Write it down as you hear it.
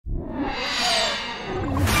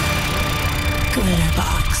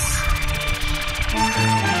Glitterbox.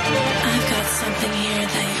 I've got something here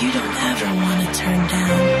that you don't ever want to turn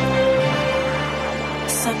down.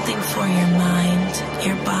 Something for your mind,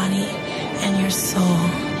 your body, and your soul.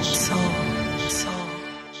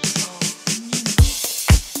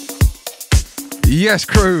 Yes,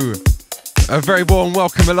 crew, a very warm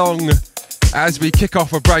welcome along as we kick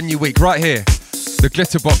off a brand new week right here, the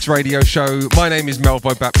Glitterbox Radio Show. My name is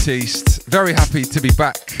Melvo Baptiste. Very happy to be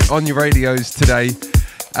back on your radios today.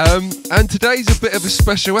 And today's a bit of a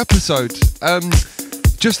special episode.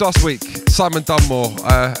 Just last week, Simon Dunmore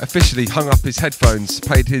officially hung up his headphones,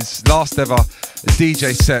 played his last ever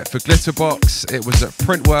DJ set for Glitterbox. It was at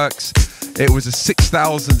Printworks. It was a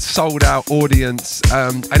 6,000 sold out audience,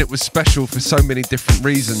 and it was special for so many different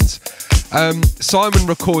reasons. Simon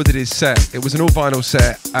recorded his set. It was an all vinyl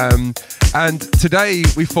set. And today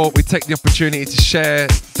we thought we'd take the opportunity to share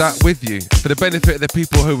that with you for the benefit of the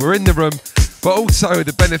people who were in the room, but also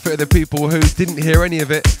the benefit of the people who didn't hear any of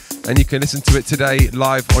it, and you can listen to it today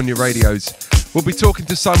live on your radios. We'll be talking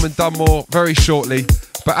to Simon Dunmore very shortly,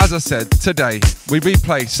 but as I said, today we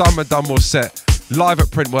replay Simon Dunmore's set live at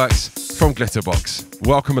Printworks from Glitterbox.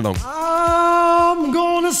 Welcome along. I'm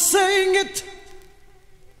gonna sing it.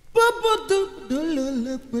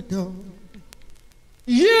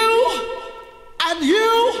 You and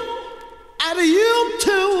you and you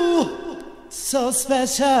too, so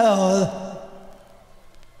special.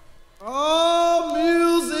 Oh,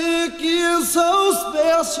 music is so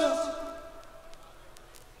special.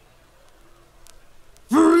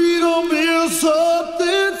 Freedom is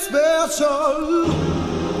something special.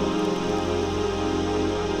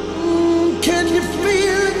 Can you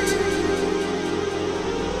feel it?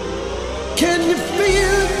 Can you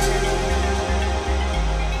feel it?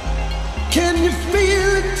 Can you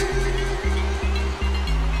feel it?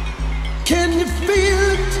 Can you feel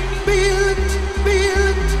it? Feel it? Feel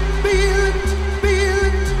it? Feel it? Feel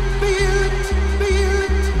it? Feel it? Feel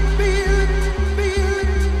it? Feel it? Feel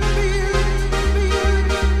it? Feel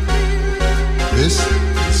it? This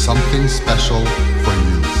is something special for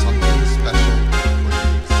you. Something special for you.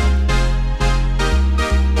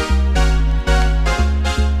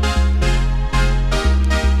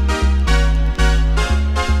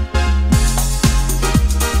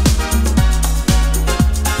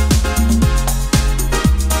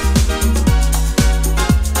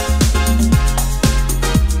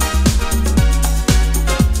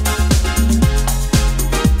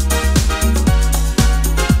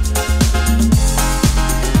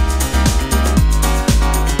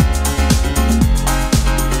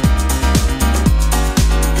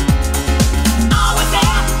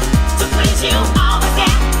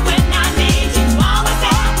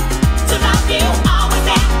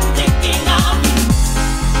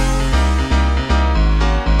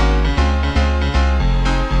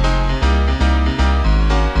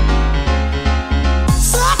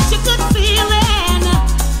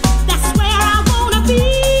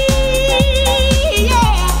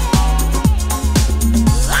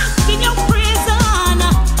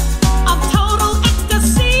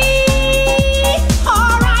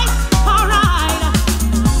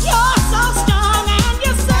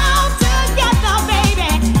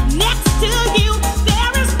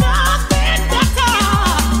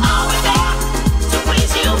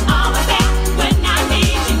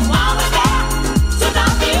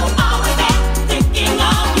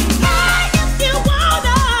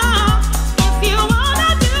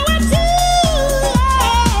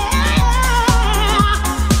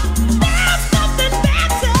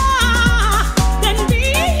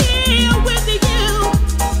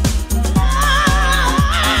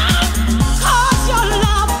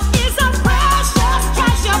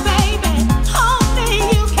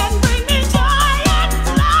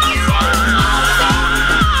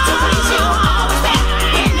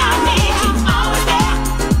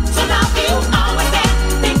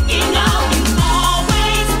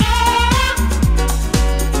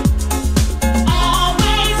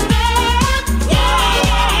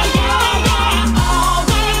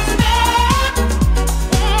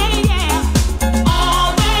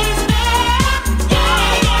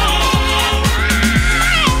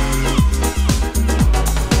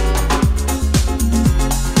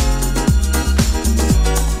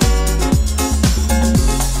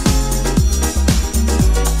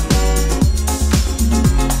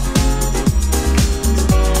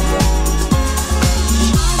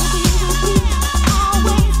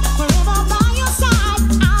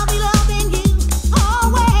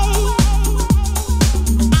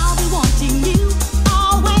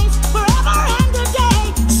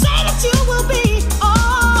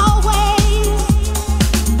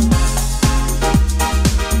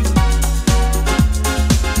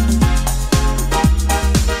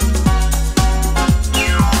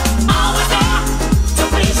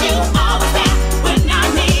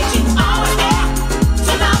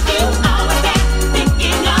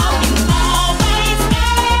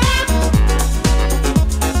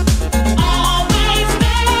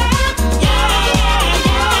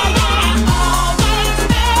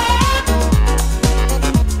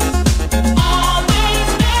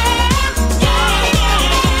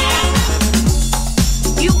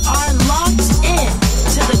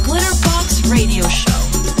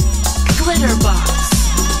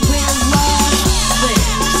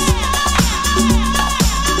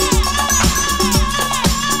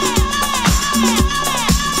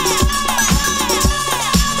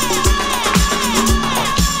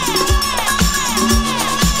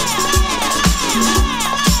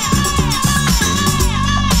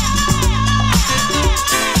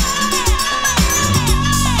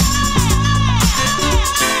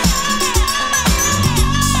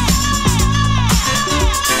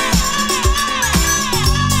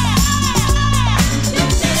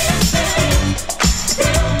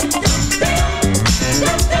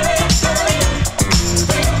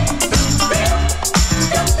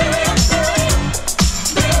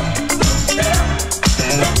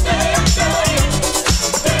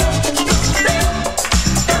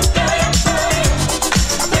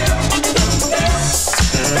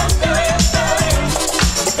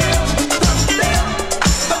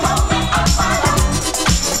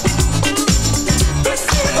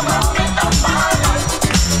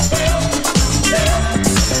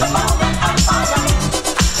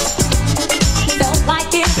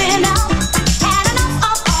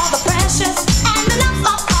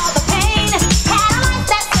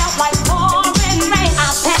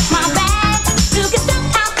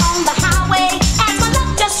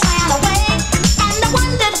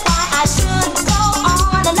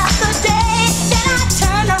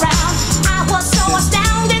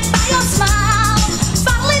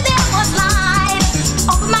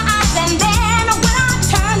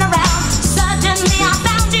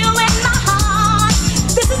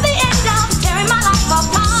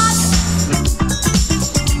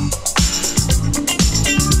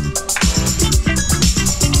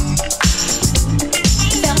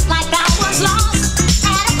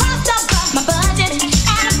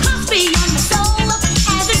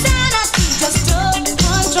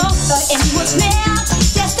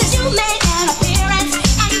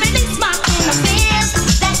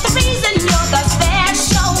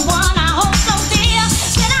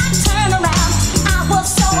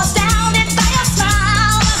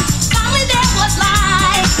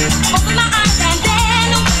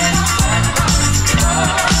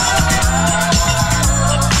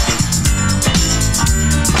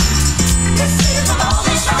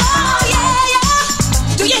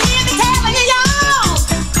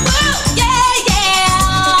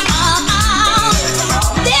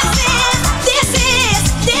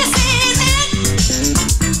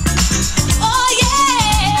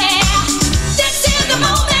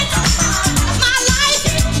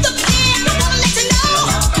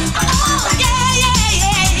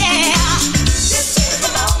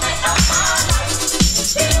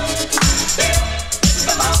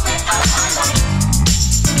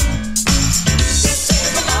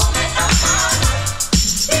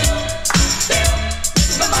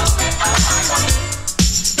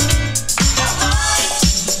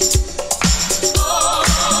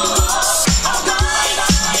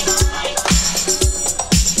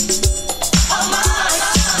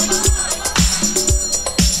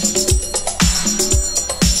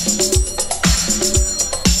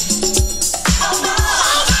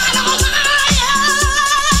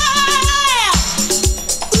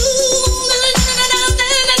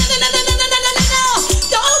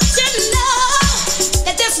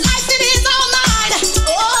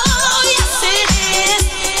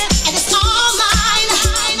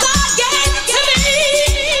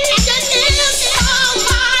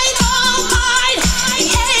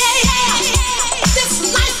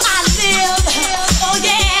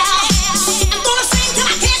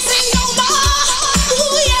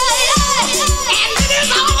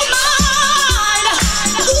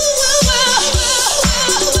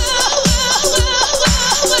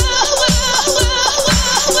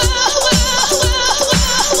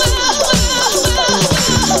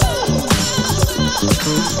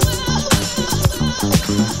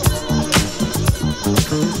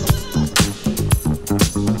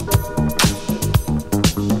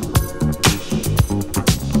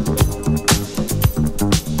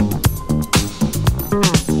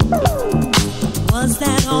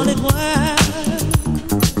 that all it was?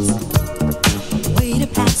 Way to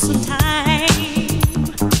pass some time,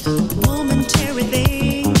 momentary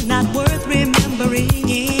thing, not worth remembering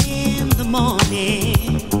in the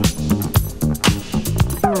morning.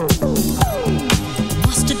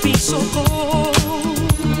 Must it be so cold?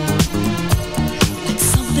 Like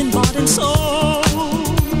something bought and sold?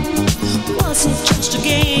 Was it just a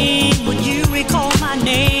game? Would you recall my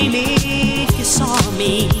name if you saw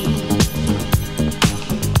me?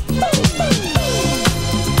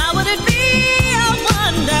 How would it be, I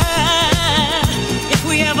wonder, if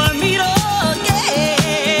we ever meet again?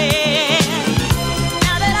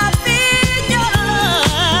 Now that I've been your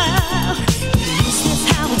love, is this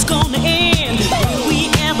how it's gonna end? Will we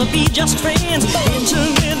ever be just friends,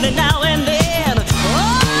 intimately now and then?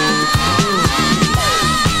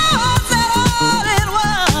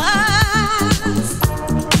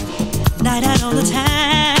 Night out on the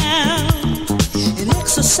town, an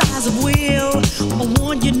exercise of will, a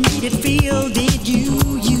one you needed feel. Did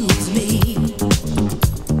you use me?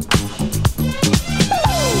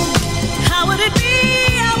 How would it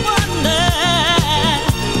be, I wonder,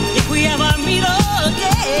 if we ever meet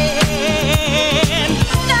again?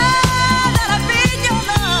 Now that I've been your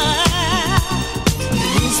love,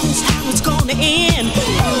 is this how it's gonna end?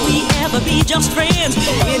 Will we ever be just friends,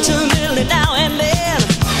 intimately now and then?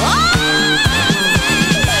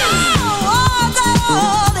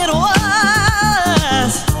 All it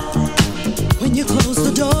was when you closed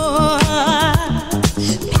the door,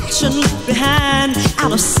 passion left behind,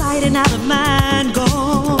 out of sight and out of mind,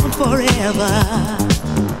 gone forever.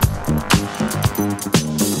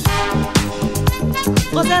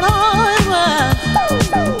 Was that all it was?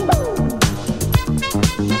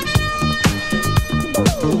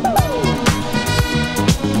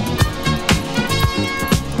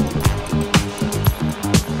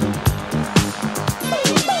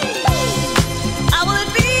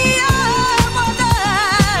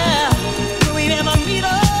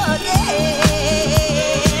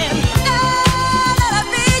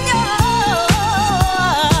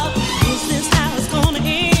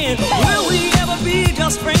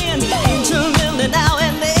 Friends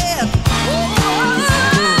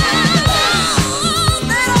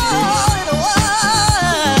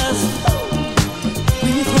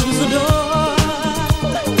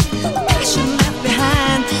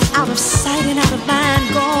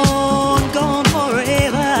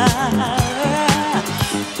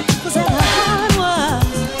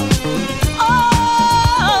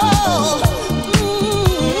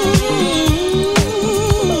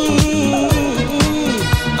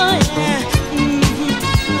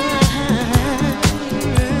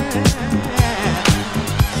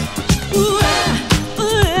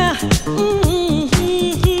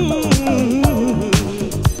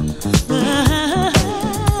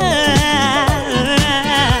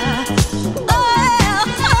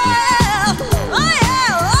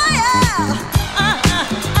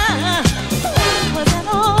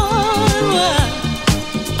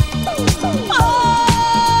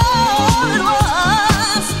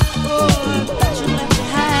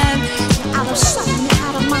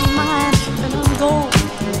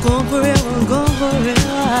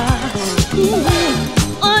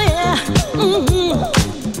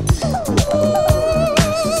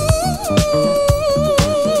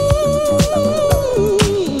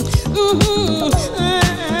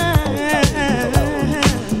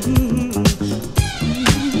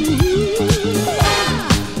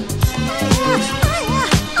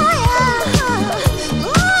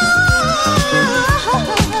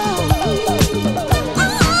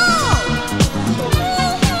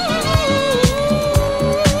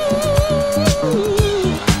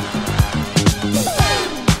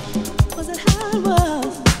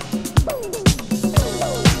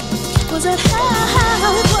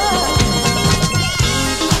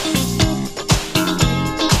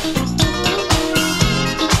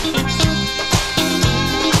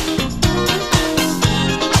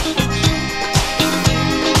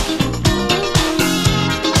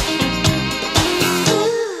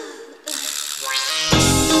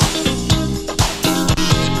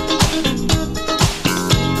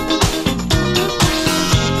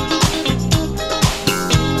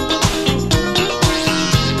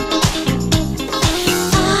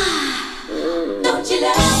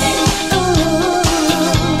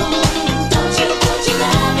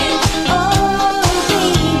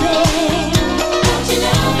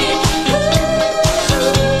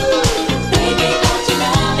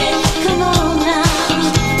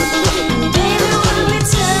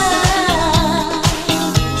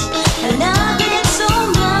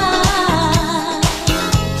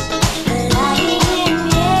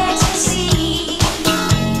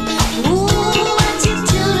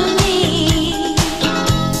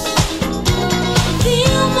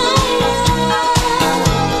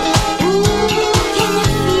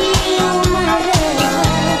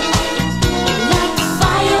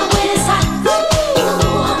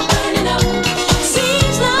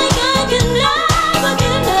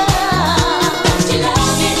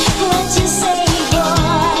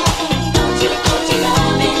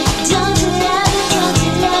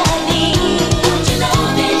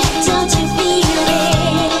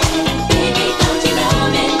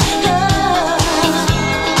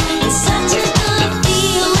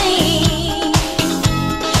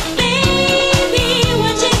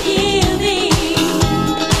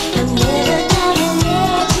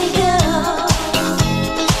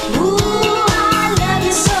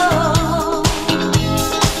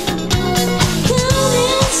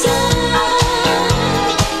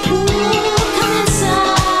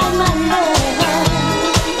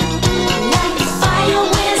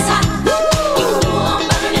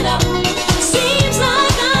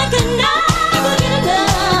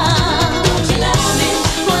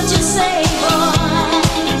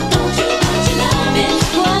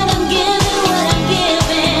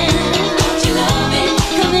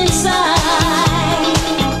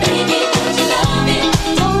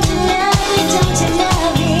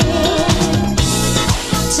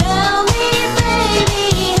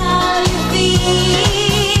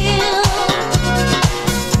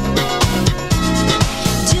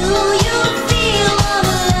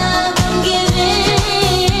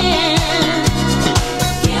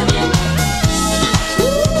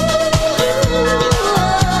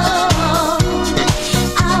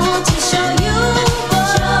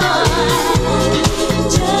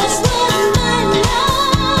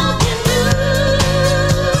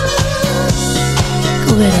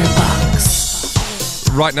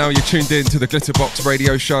Right now you're tuned in to the Glitterbox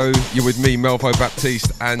Radio Show. You're with me, Melvo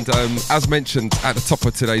Baptiste, and as mentioned at the top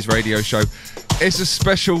of today's radio show, it's a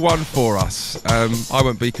special one for us. I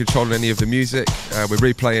won't be controlling any of the music. We're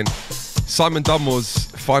replaying Simon Dunmore's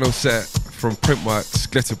final set from Printworks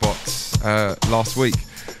Glitterbox last week.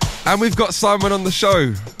 And we've got Simon on the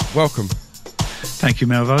show. Welcome. Thank you,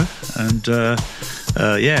 Melvo. And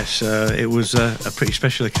yes, it was a pretty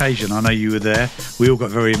special occasion. I know you were there. We all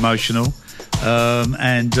got very emotional.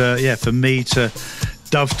 Yeah, for me to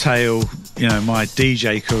dovetail, you know, my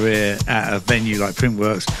DJ career at a venue like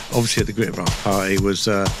Printworks, obviously at the Glitterbox party, was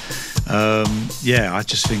yeah, I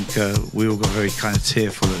just think we all got very kind of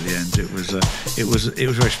tearful at the end. It was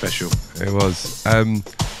very special. It was.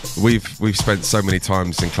 We've spent so many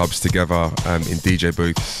times in clubs together, in DJ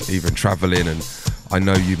booths, even travelling, and I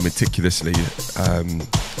know you meticulously, I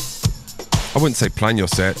wouldn't say plan your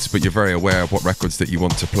sets, but you're very aware of what records that you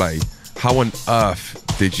want to play. How on earth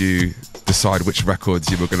did you decide which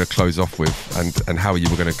records you were going to close off with, and how you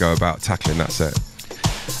were going to go about tackling that set?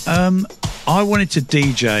 I wanted to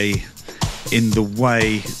DJ in the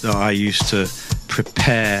way that I used to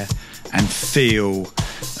prepare and feel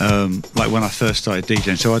like when I first started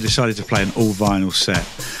DJing. So I decided to play an all vinyl set.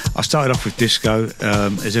 I started off with disco.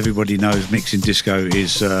 As everybody knows, mixing disco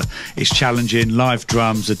is challenging. Live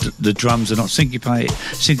drums, the drums are not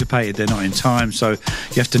syncopated, they're not in time, so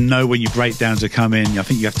you have to know when your breakdowns are coming. I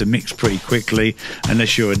think you have to mix pretty quickly,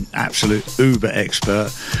 unless you're an absolute uber expert,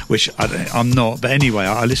 which I'm not. But anyway,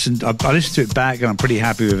 I listened to it back and I'm pretty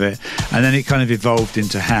happy with it, and then it kind of evolved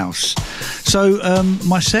into house. So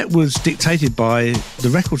my set was dictated by the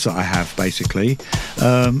records that I have, basically.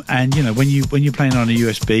 And you know, when you're playing on a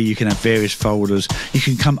USB, you can have various folders. You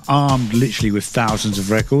can come armed literally with thousands of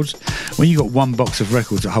records. When you've got one box of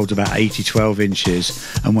records that holds about 80, 12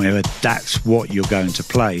 inches and whatever, that's what you're going to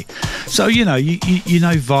play. So you know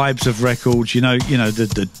vibes of records. You know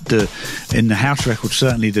the in the house records,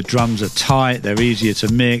 certainly the drums are tight. They're easier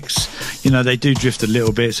to mix. You know, they do drift a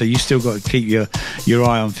little bit, so you still got to keep your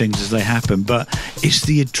eye on things as they happen. But it's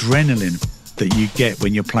the adrenaline that you get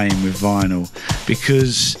when you're playing with vinyl,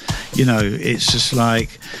 because you know, it's just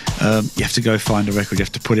like you have to go find a record, you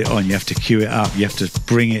have to put it on, you have to cue it up, you have to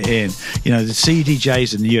bring it in. You know, the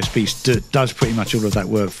CDJs and the USBs does pretty much all of that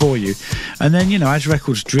work for you. And then, you know, as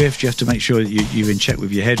records drift, you have to make sure that you're in check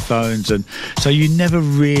with your headphones, and so you never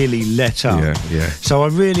really let up. Yeah. So I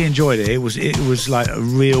really enjoyed it. It was like a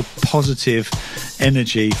real positive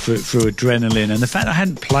energy through adrenaline, and the fact I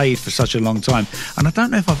hadn't played for such a long time, and I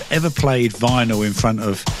don't know if I've ever played vinyl in front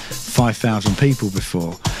of 5,000 people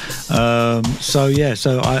before.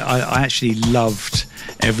 So I actually loved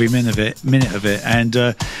every minute of it, and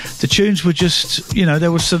the tunes were just, you know,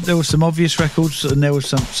 there was some obvious records and there was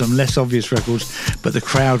some less obvious records, but the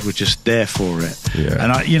crowd were just there for it. Yeah.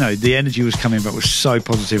 And you know, the energy was coming back was so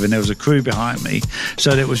positive, and there was a crew behind me,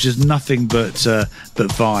 so there was just nothing but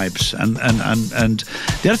vibes. And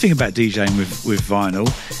the other thing about DJing with vinyl,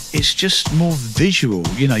 it's just more visual.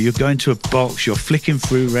 You know, you're going to a box, you're flicking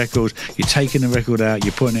through records, you're taking the record out,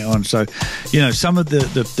 you're putting it on. So, you know, some of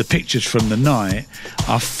the pictures from the night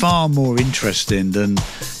are far more interesting than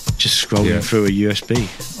just scrolling through a USB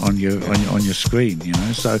on your screen. You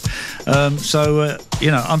know, so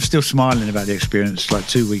you know, I'm still smiling about the experience like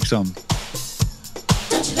 2 weeks on.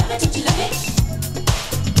 Don't you love it? Don't you love it?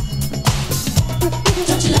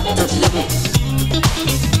 Don't you love it? Don't you love it?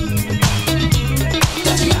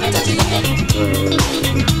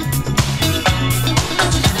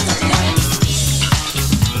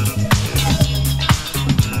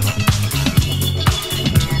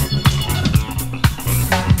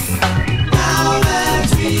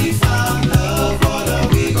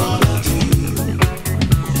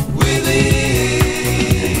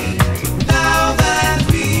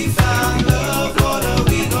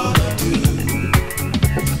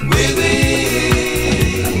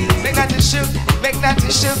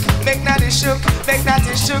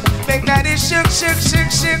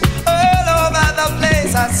 Shook all over the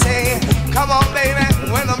place. I say, come on, baby,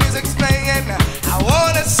 when the music's playing, I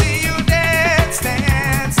wanna see you dance,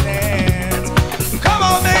 dance, dance. Come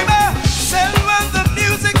on, baby, say when the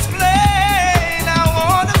music's playing, I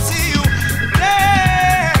wanna see you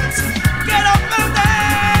dance. Get up and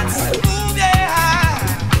dance, move yeah,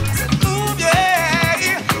 I said move yeah. I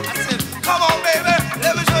said, come on, baby,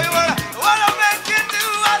 let me show you what a man can do.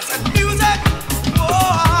 I said music,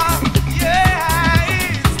 oh.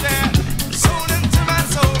 Soul into my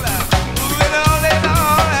soul, moving all day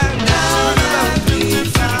long.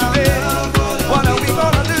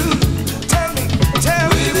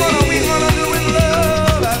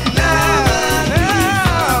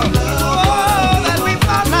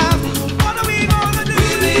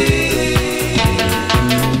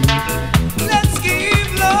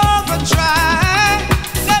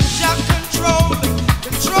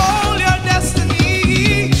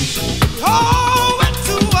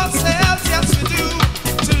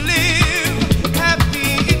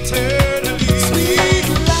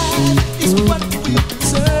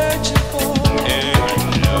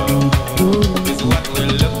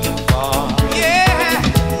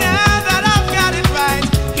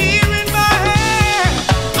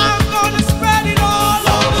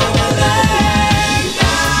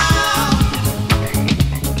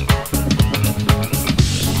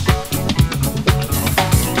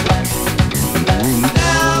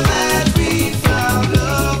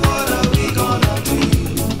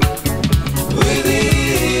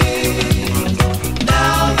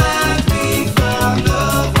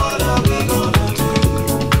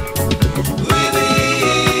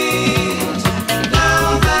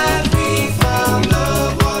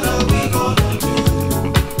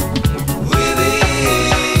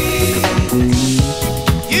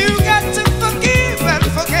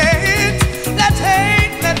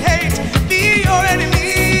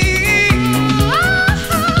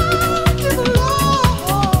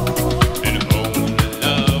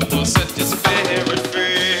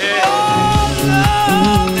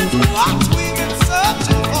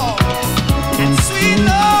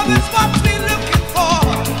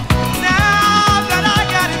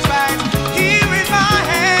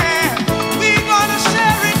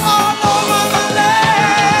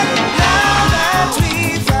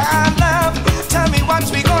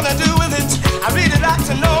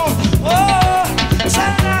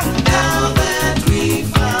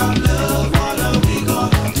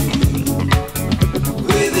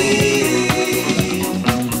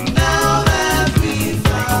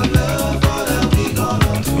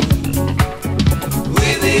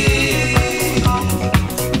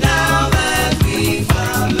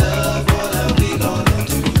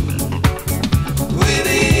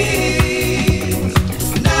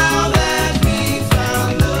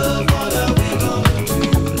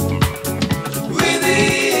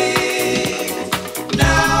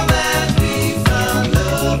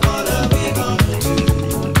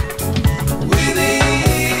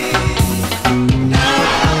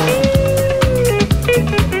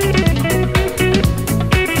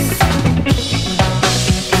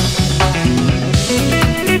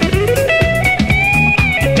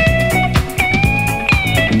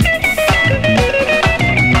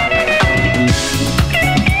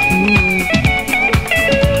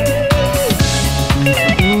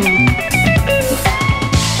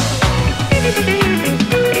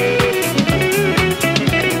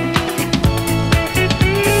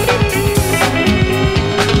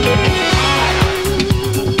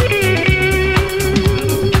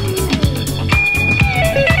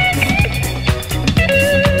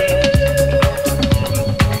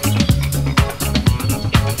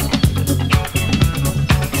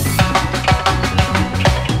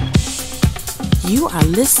 You are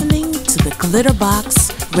listening to the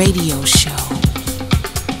Glitterbox Radio Show.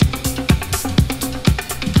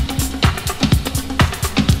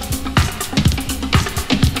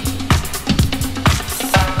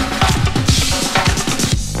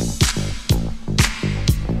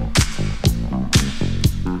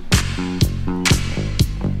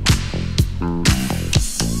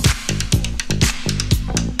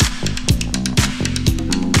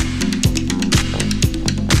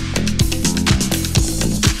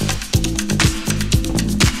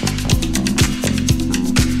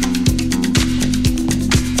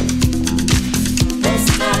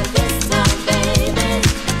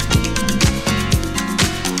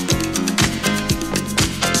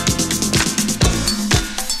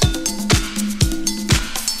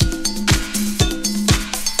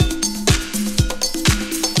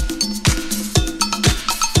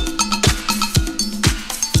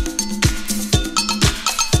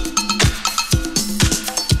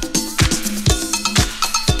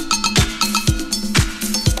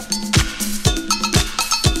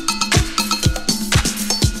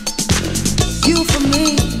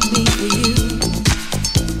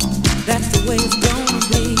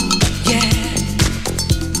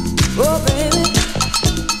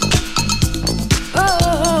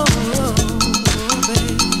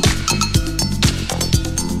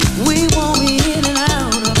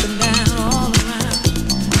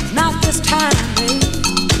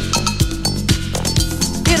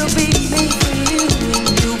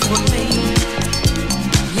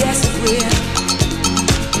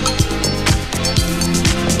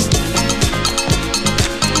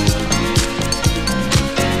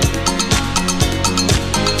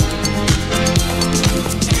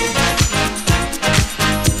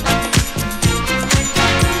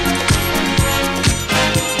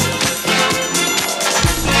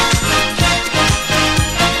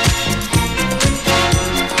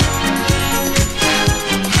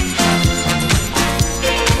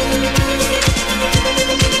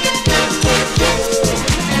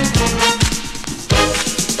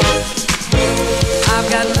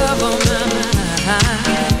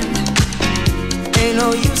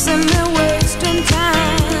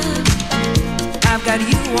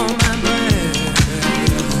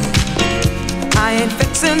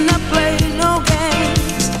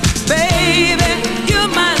 Baby,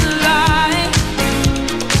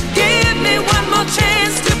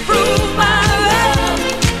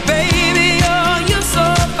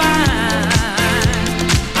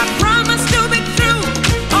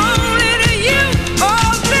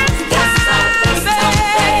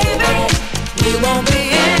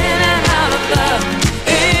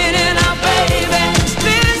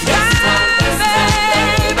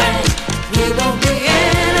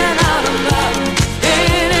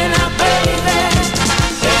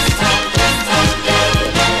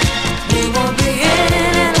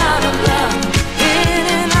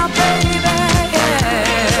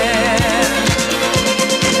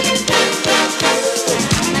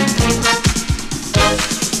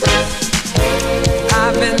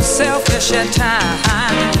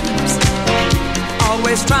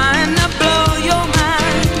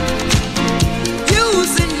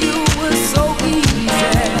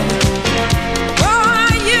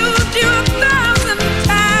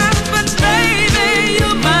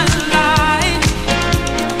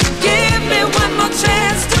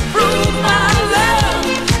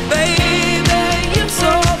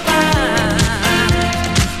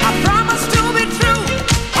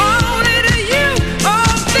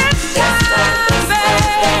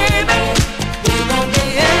 we won't be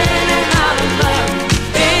in and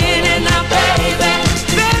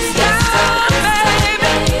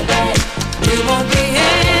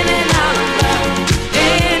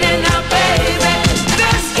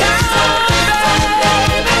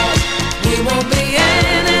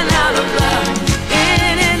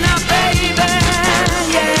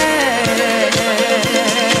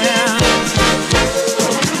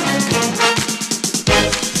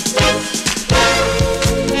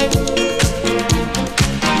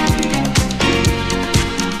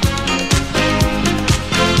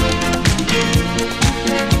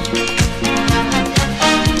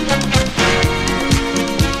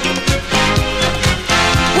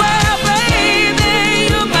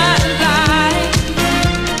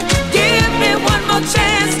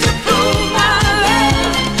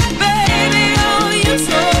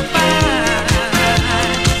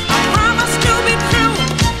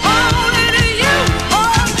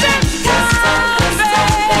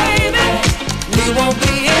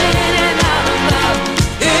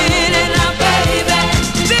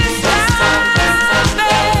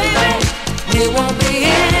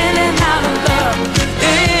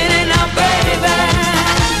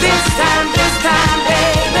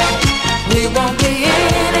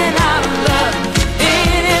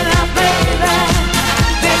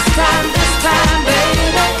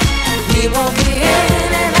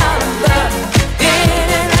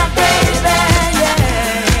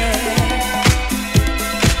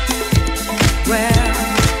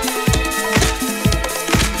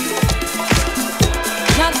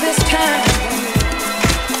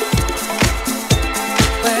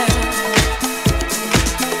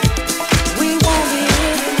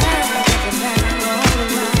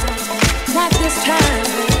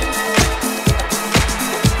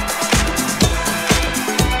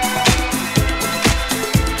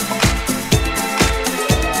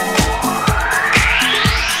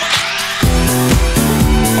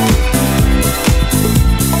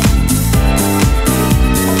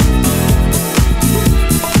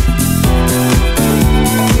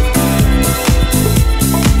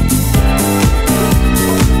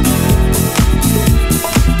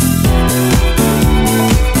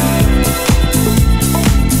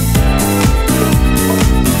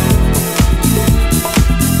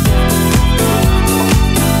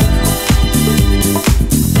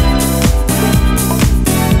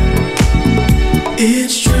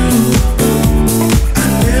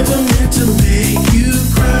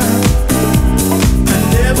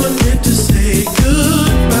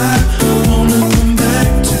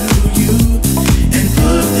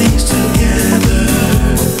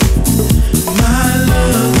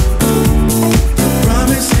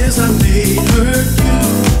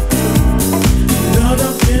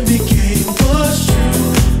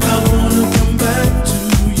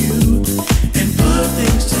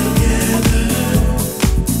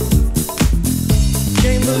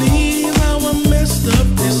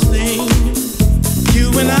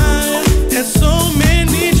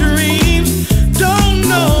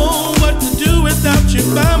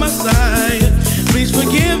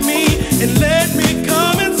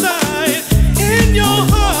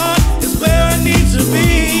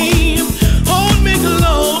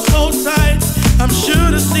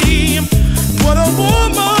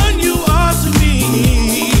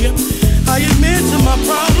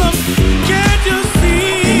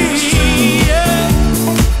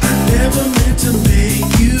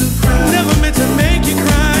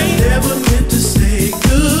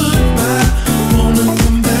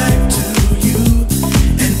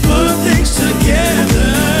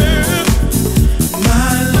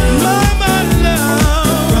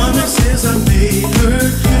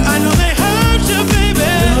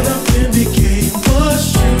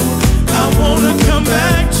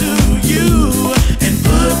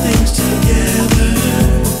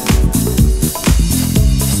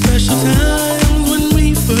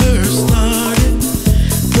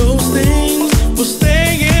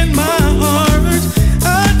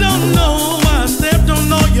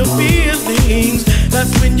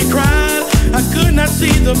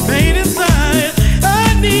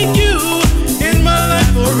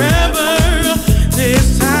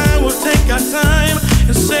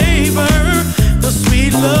savor the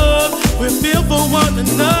sweet love we feel for one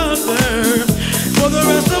another. For the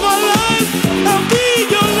rest of our lives, I'll be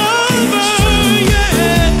your lover.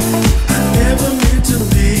 Yeah. I never meant to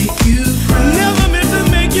make you cry. Never meant to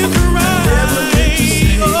make you cry. I never meant to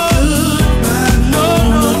say goodbye. No,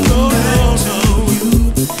 no, no, no, you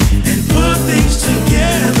and put things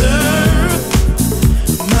together.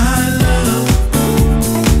 My love,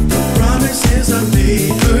 the promises I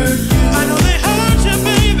made hurt you. I know they hurt you,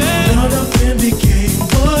 baby. None of them became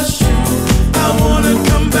what's true. I wanna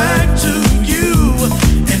come back to you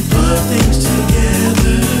and put things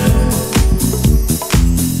together.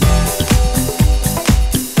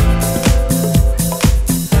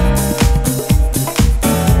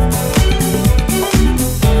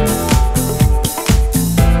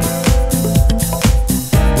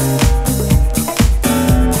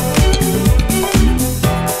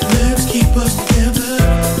 Let's keep us together.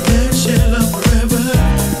 Let's share love forever.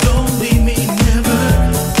 Don't leave me never.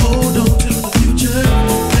 Hold on to the future.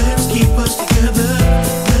 Let's keep us together.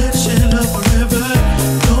 Let's share love forever.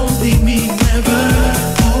 Don't leave me never.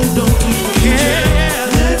 Hold on to the future.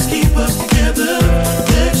 Let's keep us together.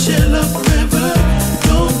 Let's share love forever.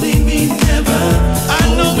 Don't leave me never. I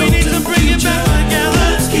know we need to bring it back together.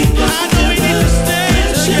 Let's keep us together. I know we need to stay.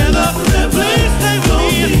 Let's share love forever. Please stay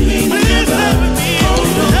with me. Please stay with me. Hold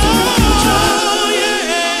on to the future. Oh,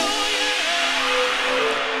 yeah.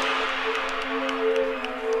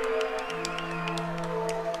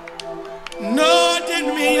 No, I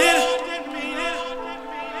didn't mean it.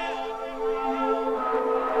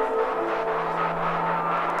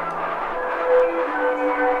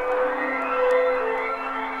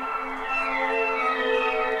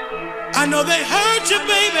 I know they hurt you,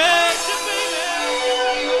 baby.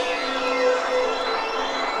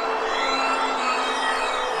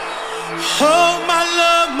 Oh, my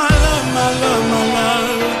love, my love, my love, my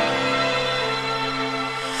love.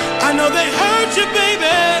 I know they hurt you,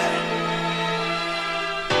 baby.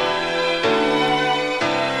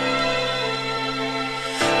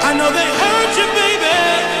 I know they hurt you, baby.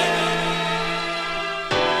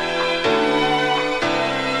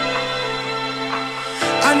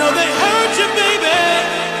 I know they hurt you, baby.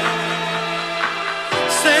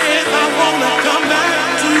 Say I wanna come back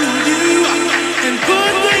to you and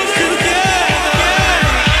put things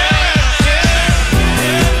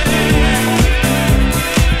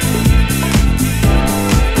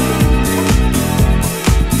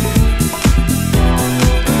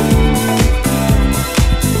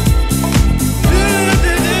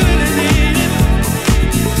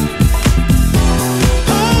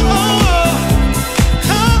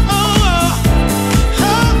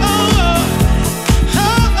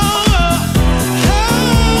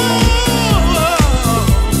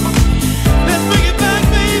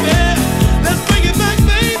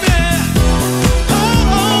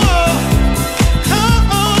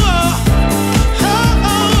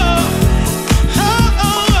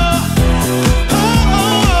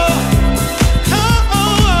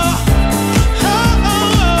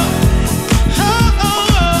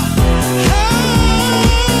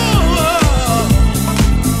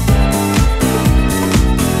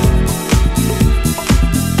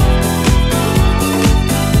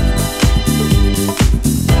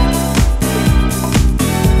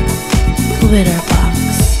Glitterbox.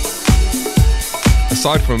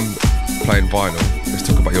 Aside from playing vinyl, let's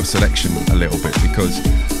talk about your selection a little bit, because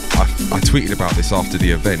I tweeted about this after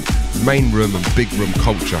the event. Main room and big room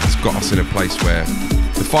culture has got us in a place where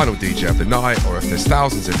the final DJ of the night, or if there's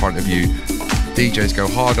thousands in front of you, DJs go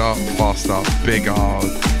harder, faster, bigger,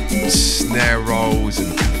 snare rolls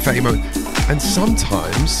and confetti. And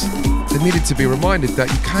sometimes they needed to be reminded that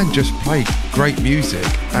you can just play great music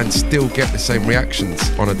and still get the same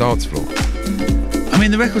reactions on a dance floor. I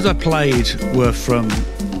mean, the records I played were from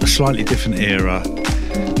a slightly different era.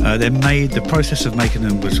 The process of making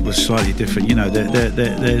them was slightly different. You know,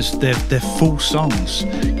 they're full songs.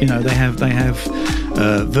 You know, they have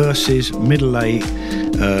verses, middle eight,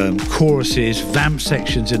 choruses, vamp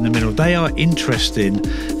sections in the middle. They are interesting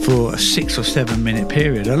for a 6 or 7 minute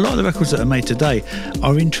period. A lot of the records that are made today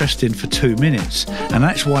are interesting for 2 minutes, and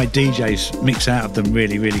that's why DJs mix out of them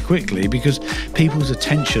really, really quickly, because people's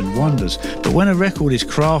attention wanders. But when a record is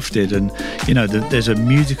crafted and, you know, there's a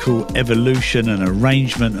musical evolution and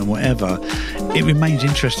arrangement and whatever, it remains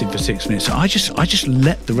interesting for 6 minutes. So I just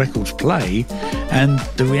let the records play, and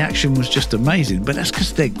the reaction was just amazing. But that's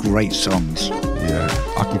because they're great songs. Yeah,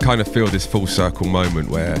 I can kind of feel this full circle moment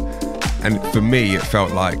where, and for me it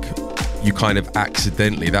felt like you kind of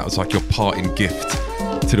accidentally, that was like your parting gift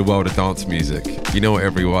to the world of dance music. You know what,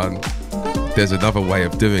 everyone, there's another way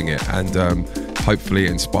of doing it. And hopefully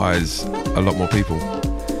it inspires a lot more people.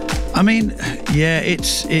 I mean, yeah,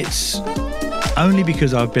 it's only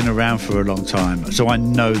because I've been around for a long time, so I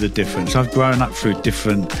know the difference. I've grown up through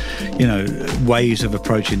different, ways of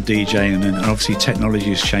approaching DJing, and obviously technology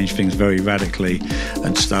has changed things very radically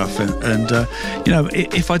and stuff. And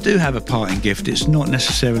if I do have a parting gift, it's not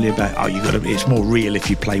necessarily about it's more real if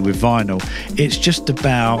you play with vinyl. It's just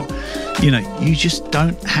about, you just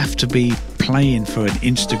don't have to be playing for an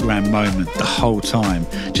Instagram moment the whole time.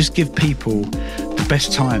 Just give people the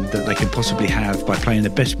best time that they can possibly have by playing the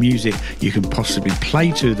best music you can possibly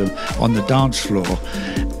play to them on the dance floor,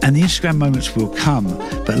 and the Instagram moments will come.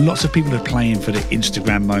 But lots of people are playing for the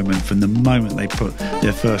Instagram moment from the moment they put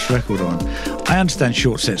their first record on. I understand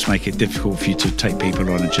short sets make it difficult for you to take people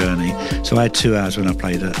on a journey, so I had 2 hours when I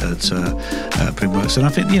played at Printworks, and I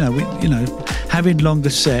think having longer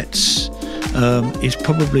sets is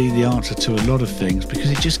probably the answer to a lot of things, because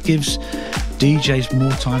it just gives DJs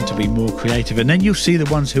more time to be more creative, and then you'll see the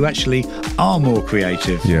ones who actually are more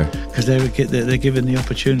creative, because they're given the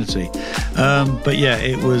opportunity. But yeah,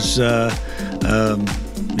 it was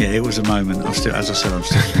it was a moment. I'm still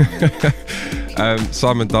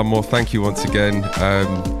Simon Dunmore, thank you once again.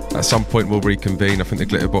 At some point we'll reconvene. I think the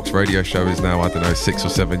Glitterbox Radio Show is now, 6 or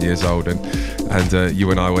 7 years old, and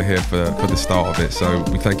you and I were here for the start of it. So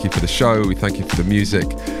we thank you for the show, we thank you for the music,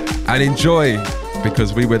 and enjoy,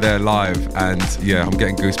 because we were there live, and yeah, I'm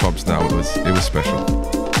getting goosebumps now. It was special.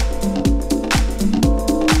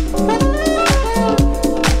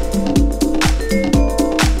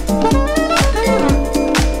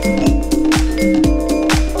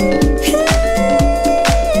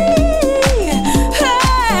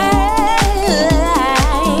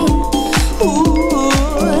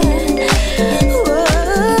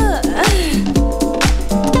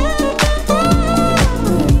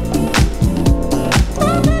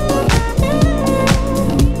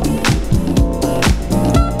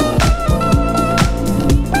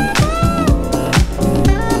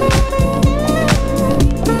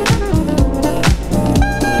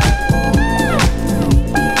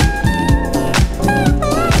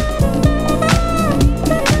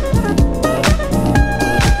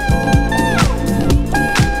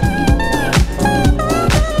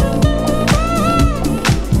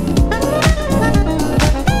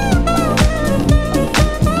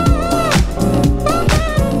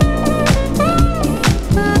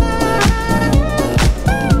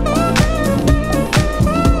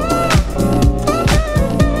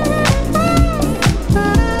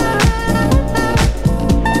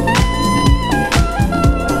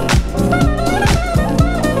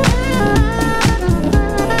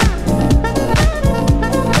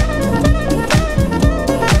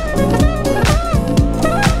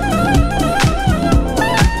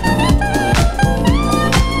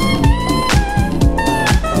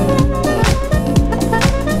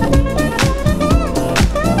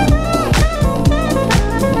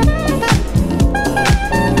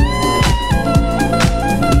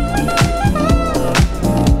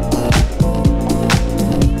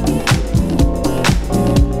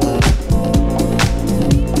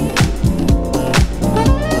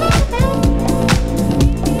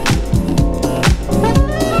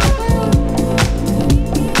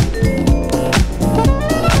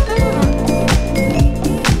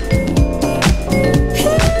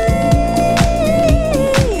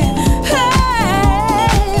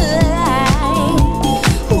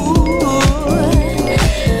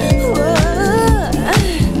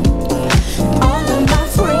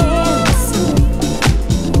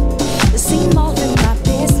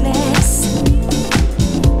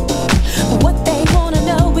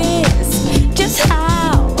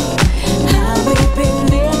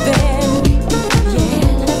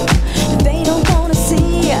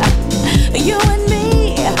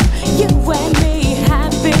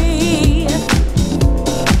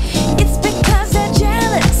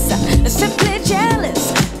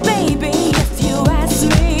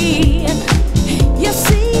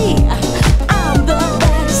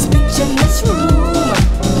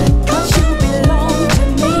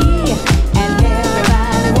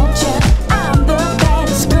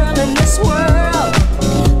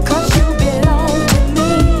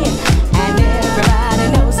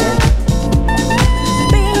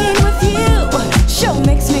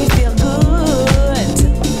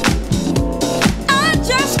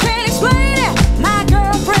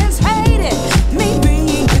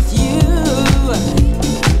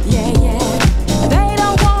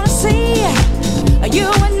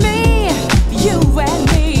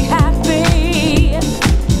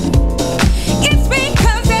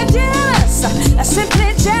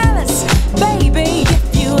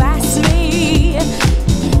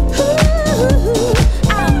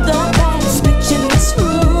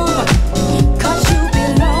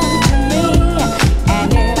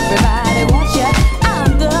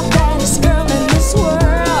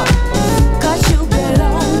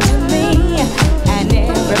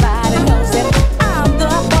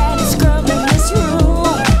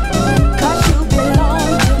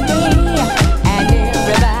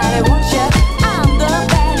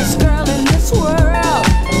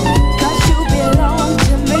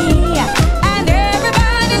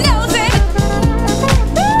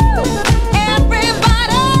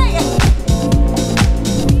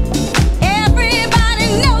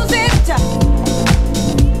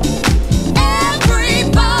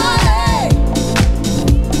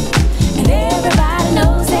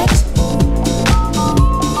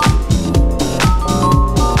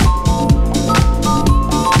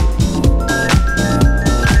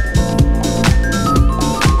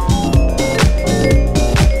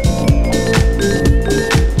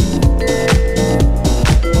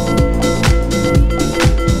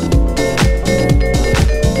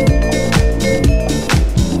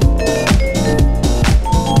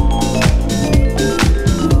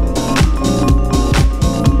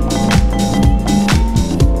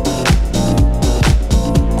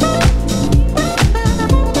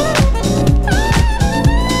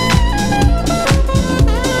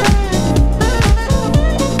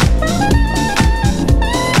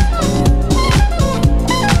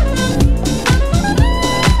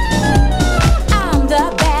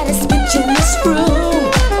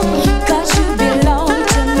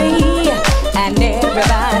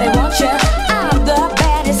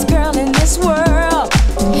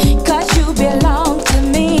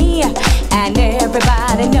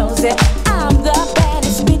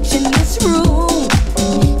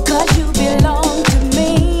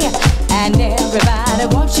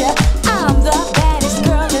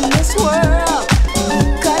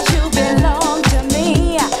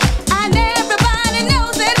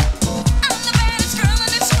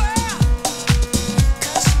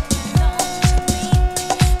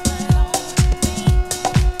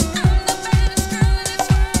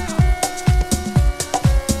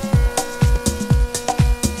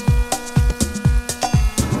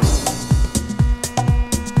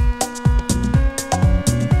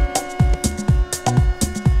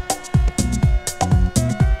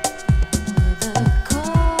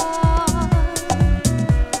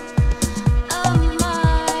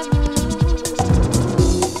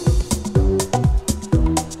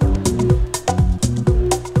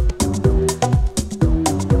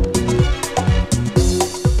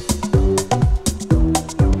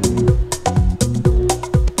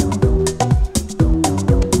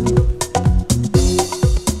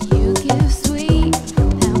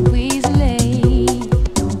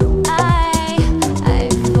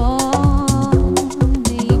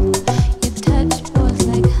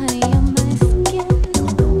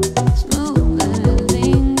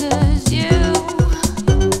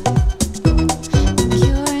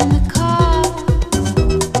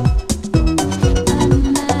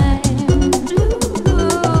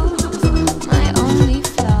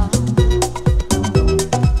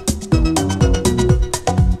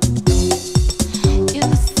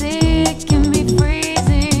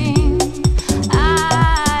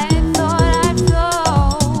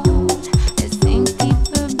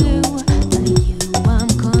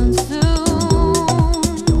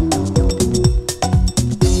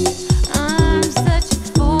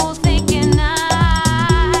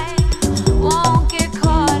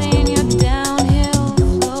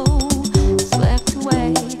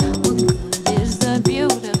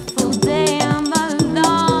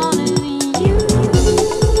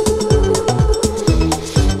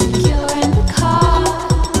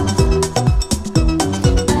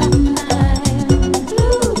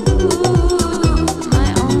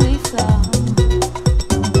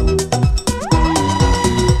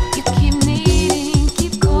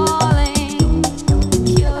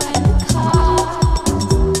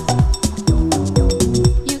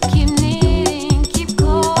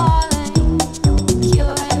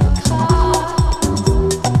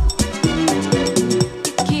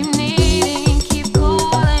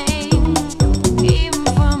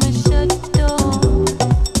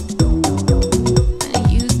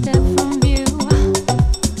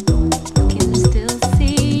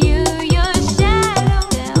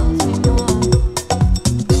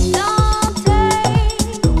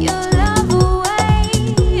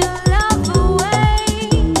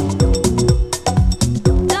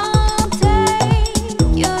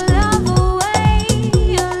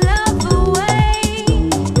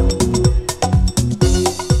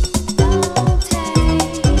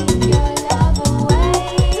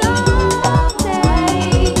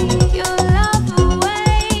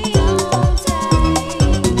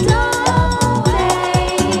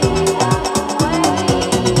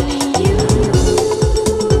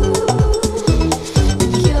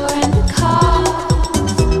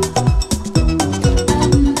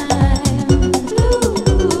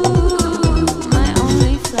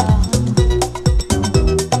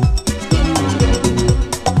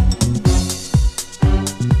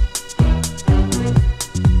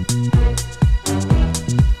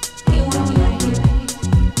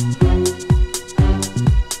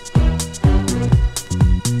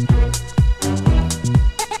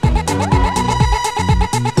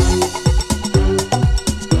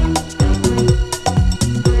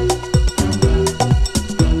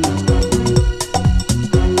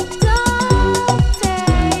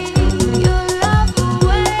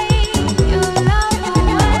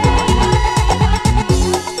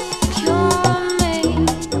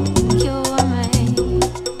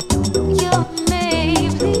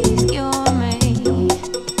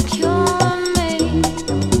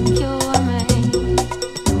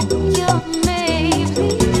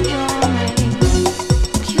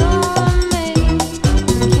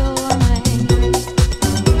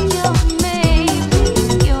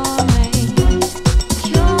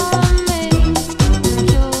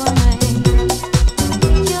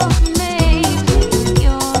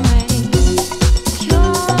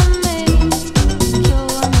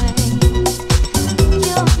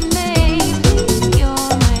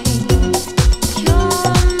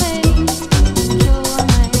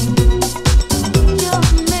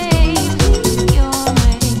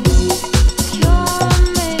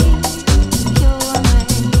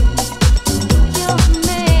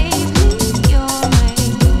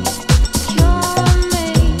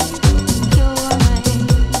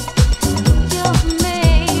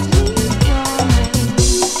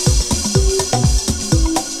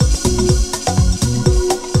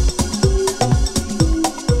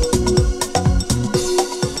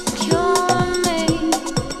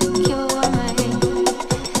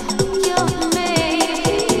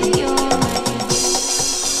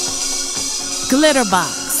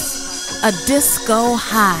 Glitterbox, a disco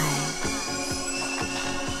high.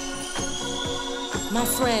 My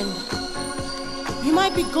friend, you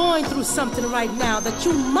might be going through something right now that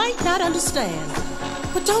you might not understand.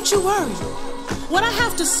 But don't you worry. What I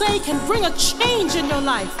have to say can bring a change in your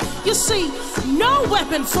life. You see, no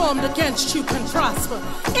weapon formed against you can prosper.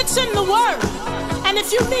 It's in the Word. And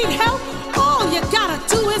if you need help, all you gotta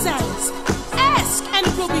do is ask. Ask, and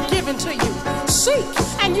it will be given to you. Seek,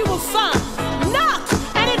 and you will find. Knock,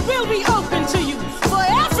 and it will be open to you. For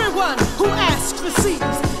everyone who asks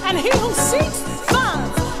receives, and he who seeks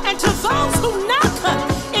finds. And to those who knock,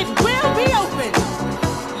 it will be open.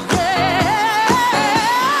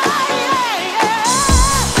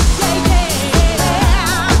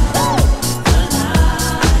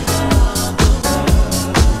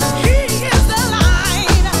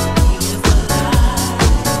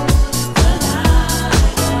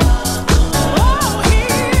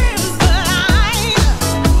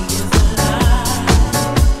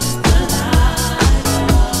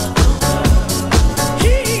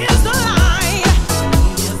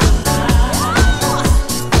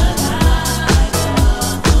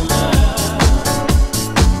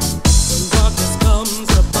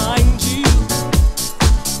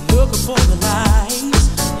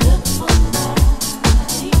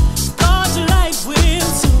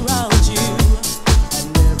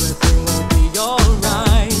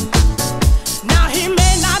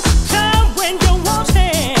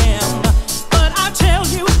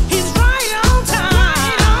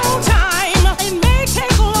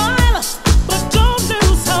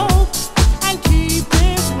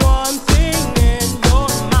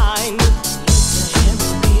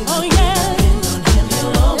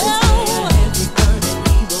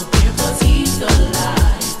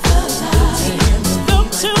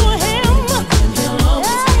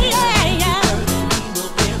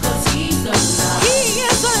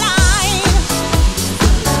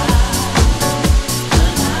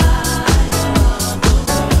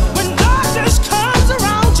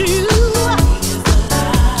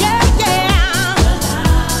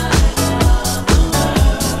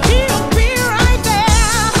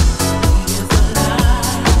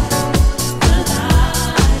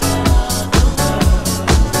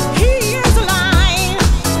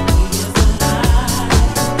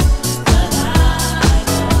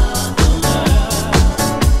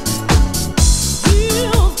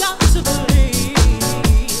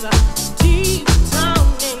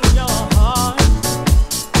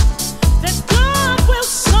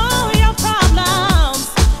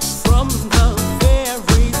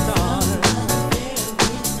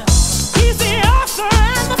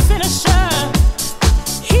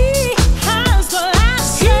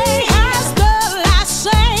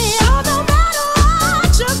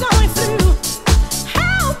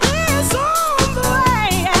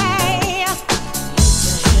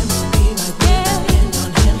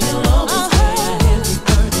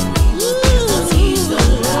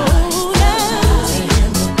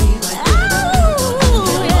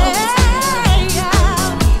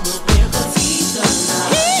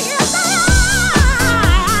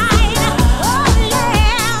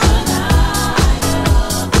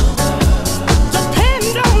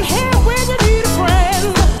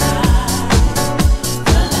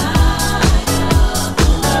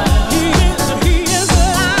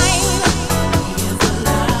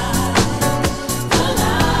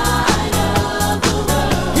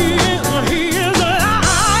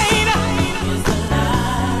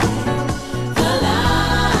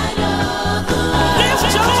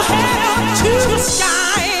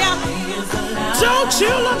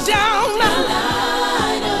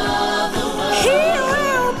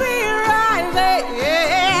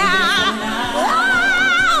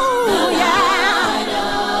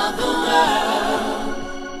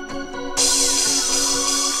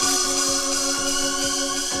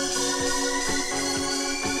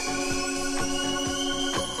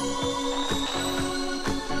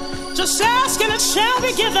 Just ask and it shall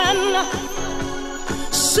be given.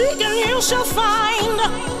 Seek and you shall find.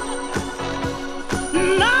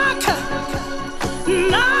 Knock,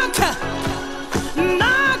 knock,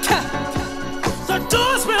 knock. The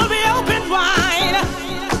doors will be opened wide.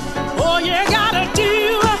 All you gotta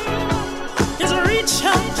do is reach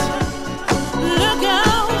out, look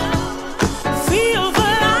out, feel the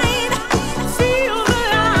light, feel the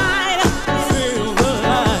light, feel the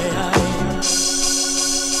light.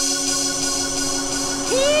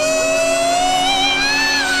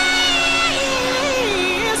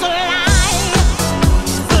 He's the light,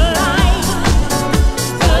 the light,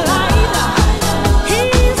 the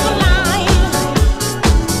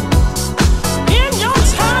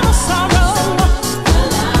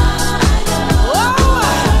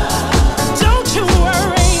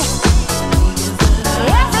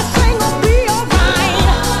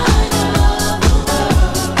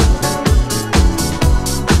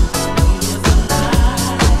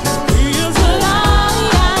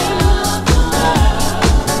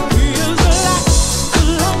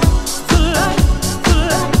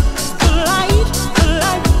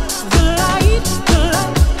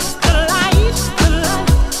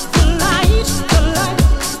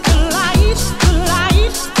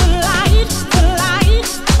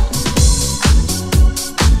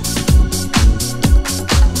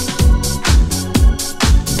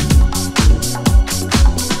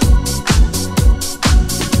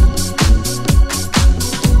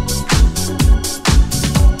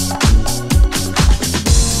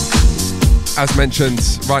as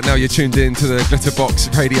mentioned, right now you're tuned in to the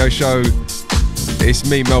Glitterbox Radio Show. It's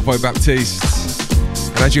me, Melvo Baptiste.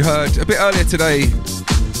 And as you heard a bit earlier today,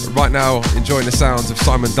 right now enjoying the sounds of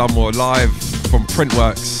Simon Dunmore live from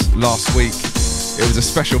Printworks last week. It was a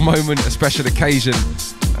special moment, a special occasion,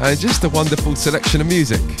 and just a wonderful selection of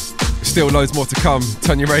music. Still loads more to come.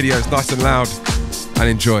 Turn your radios nice and loud and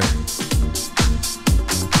enjoy.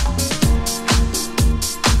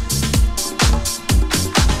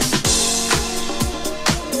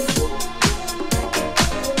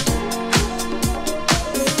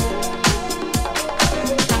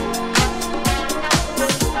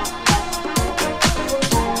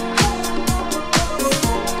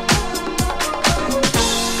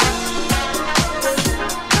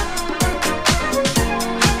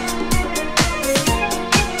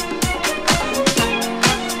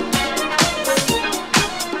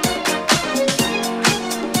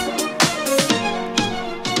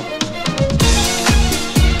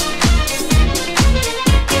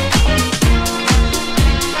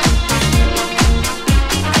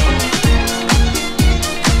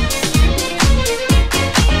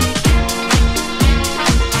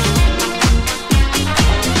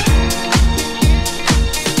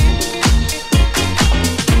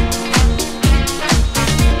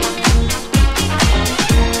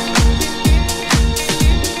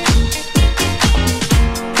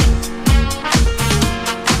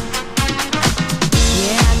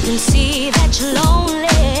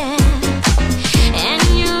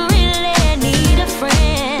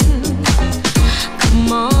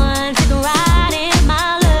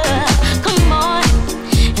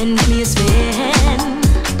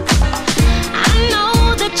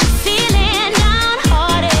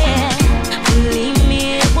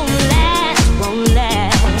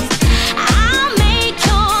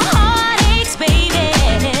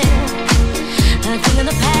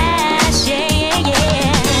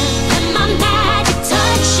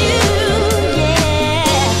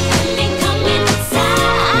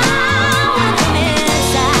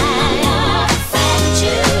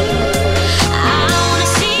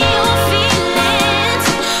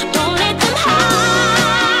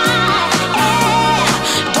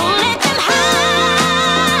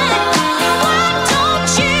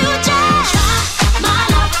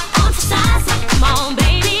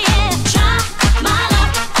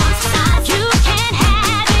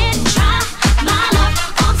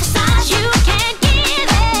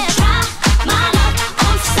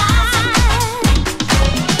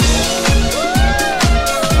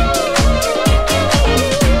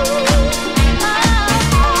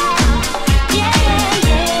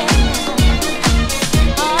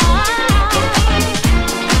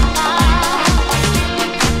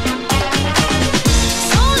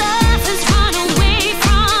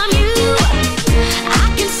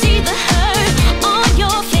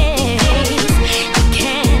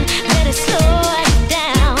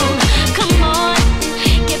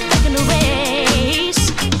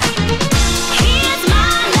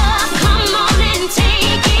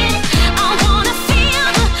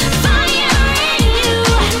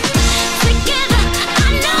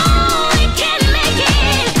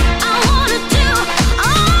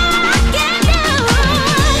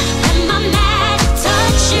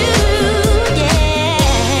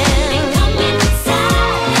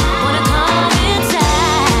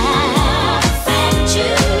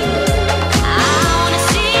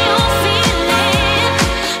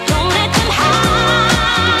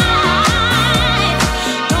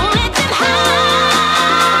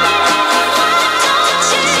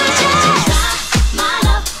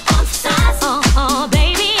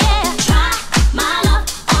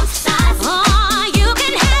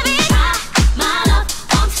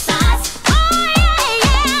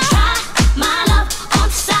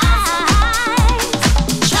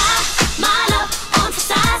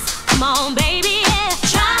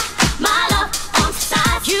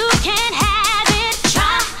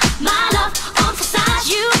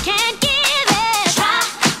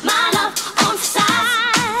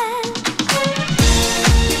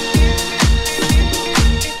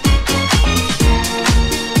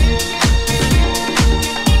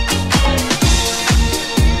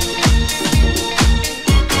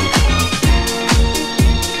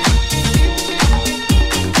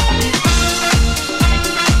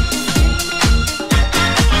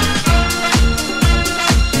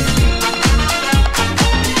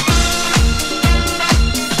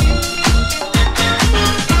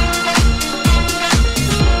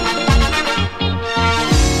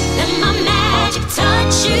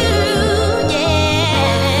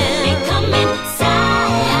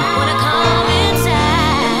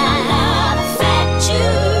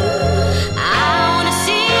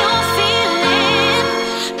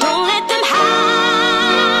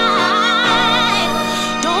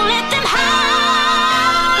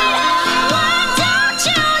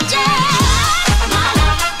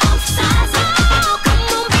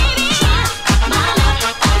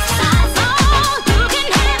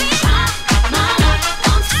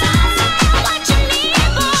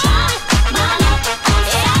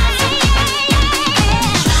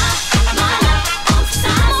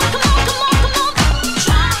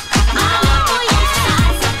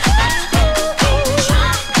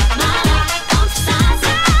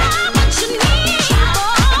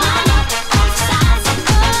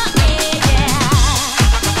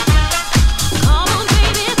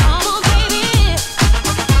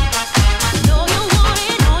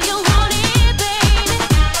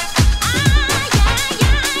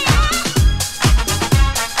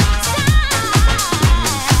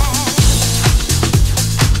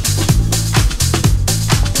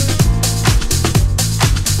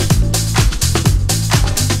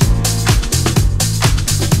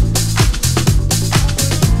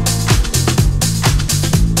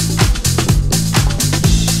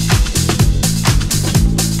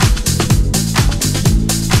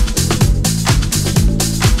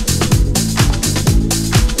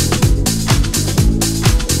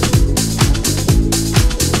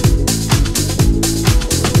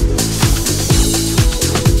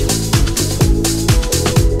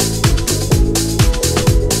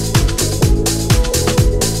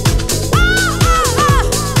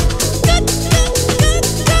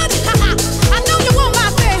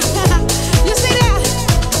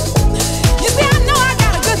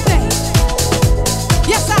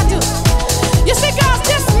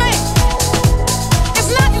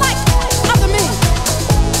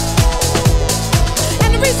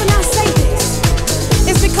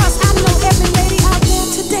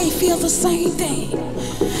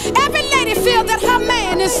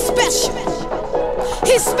 is special.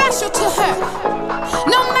 He's special to her.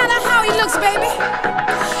 No matter how he looks, baby,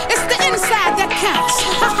 it's the inside that counts.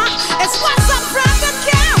 It's what's up front that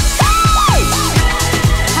counts.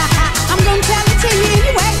 I'm gonna tell it to you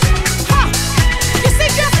anyway. You see,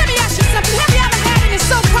 girls, let me ask you something. Have you ever had any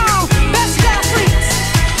so-called best girlfriends?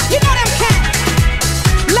 You know them cats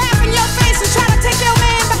laugh in your face and try to take your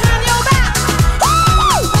man behind your back.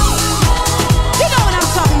 You know what I'm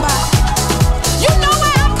talking about. You know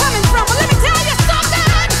where I'm coming from, but let me tell you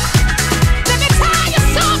something. Let me tell you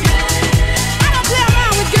something. I don't play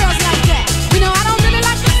around with girls like that. You know, I don't really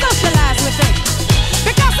like to socialize with them.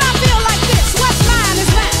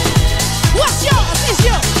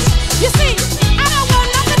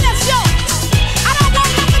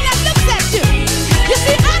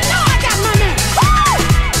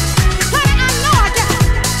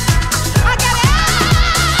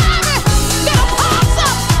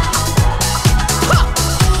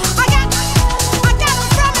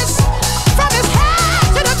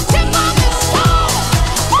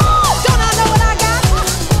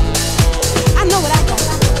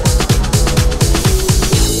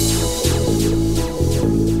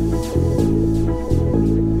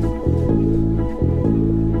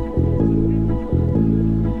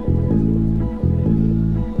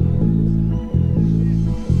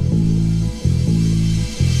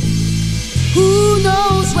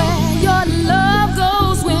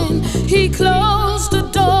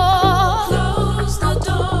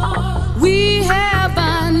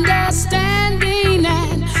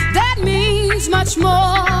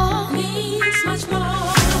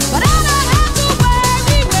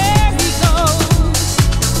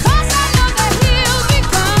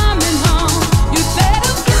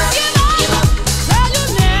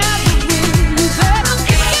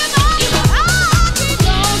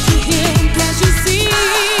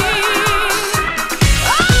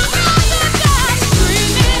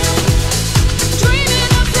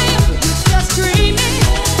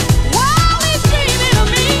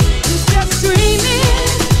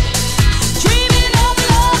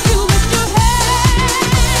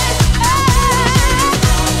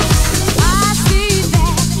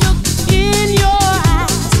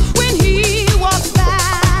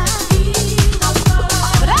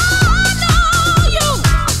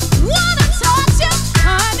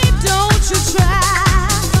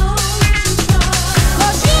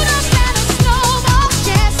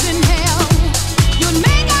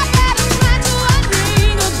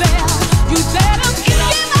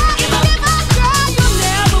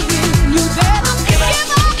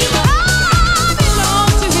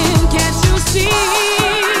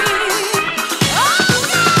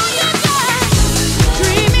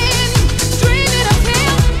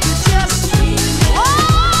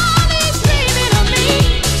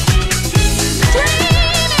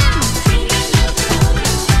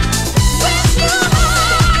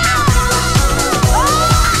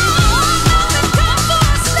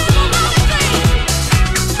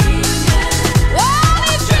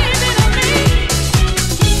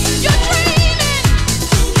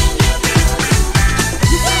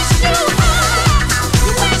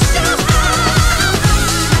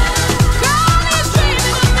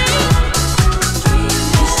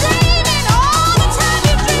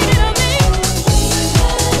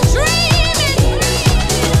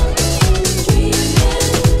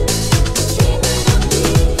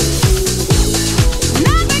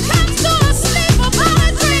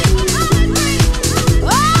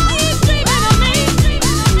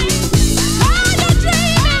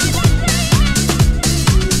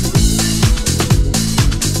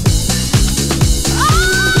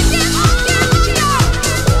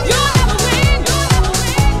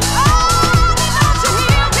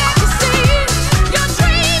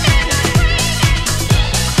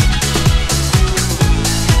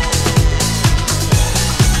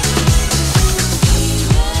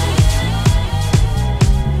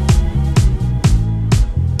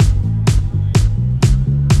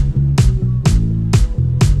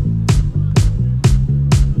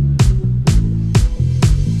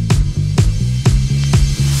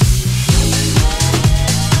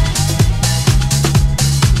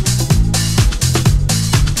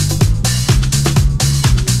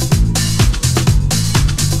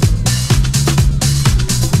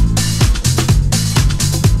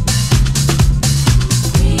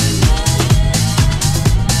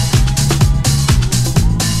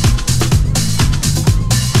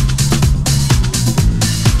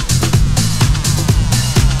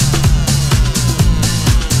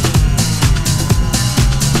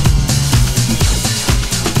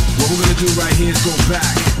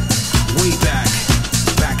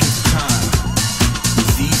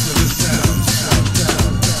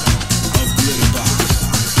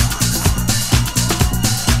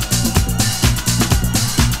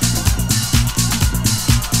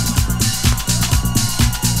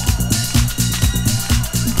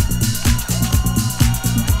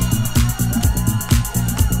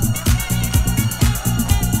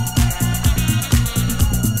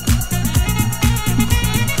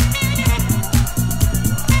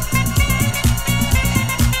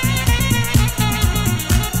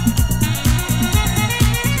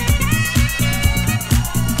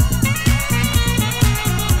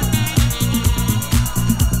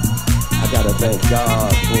 thank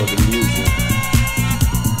God for the music.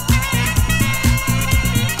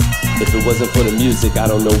 If it wasn't for the music, I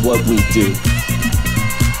don't know what we'd do.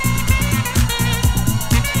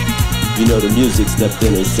 You know, the music stepped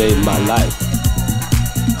in and saved my life.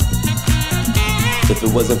 If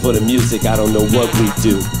it wasn't for the music, I don't know what we'd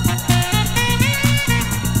do.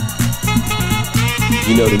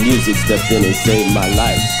 You know, the music stepped in and saved my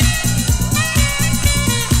life.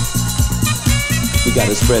 We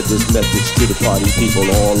gotta spread this message to the party people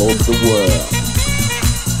all over the world.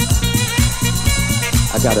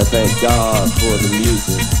 I gotta thank God for the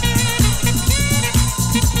music.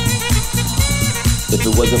 If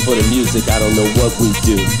it wasn't for the music, I don't know what we'd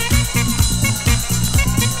do.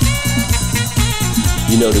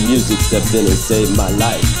 You know, the music stepped in and saved my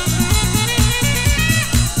life.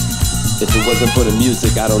 If it wasn't for the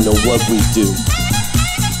music, I don't know what we'd do.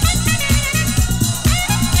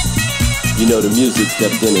 You know, the music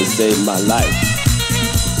stepped in and saved my life.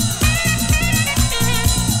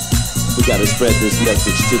 We gotta spread this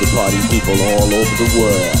message to the party people all over the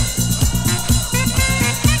world.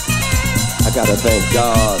 I gotta thank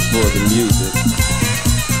God for the music.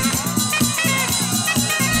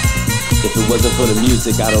 If it wasn't for the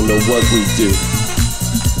music, I don't know what we'd do.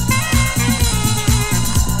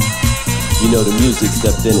 You know, the music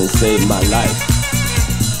stepped in and saved my life.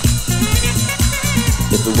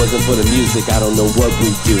 If it wasn't for the music, I don't know what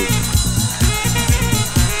we'd do.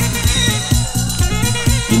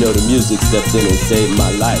 You know, the music stepped in and saved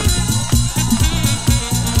my life.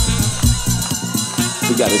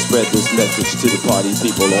 We gotta spread this message to the party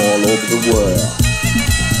people all over the world.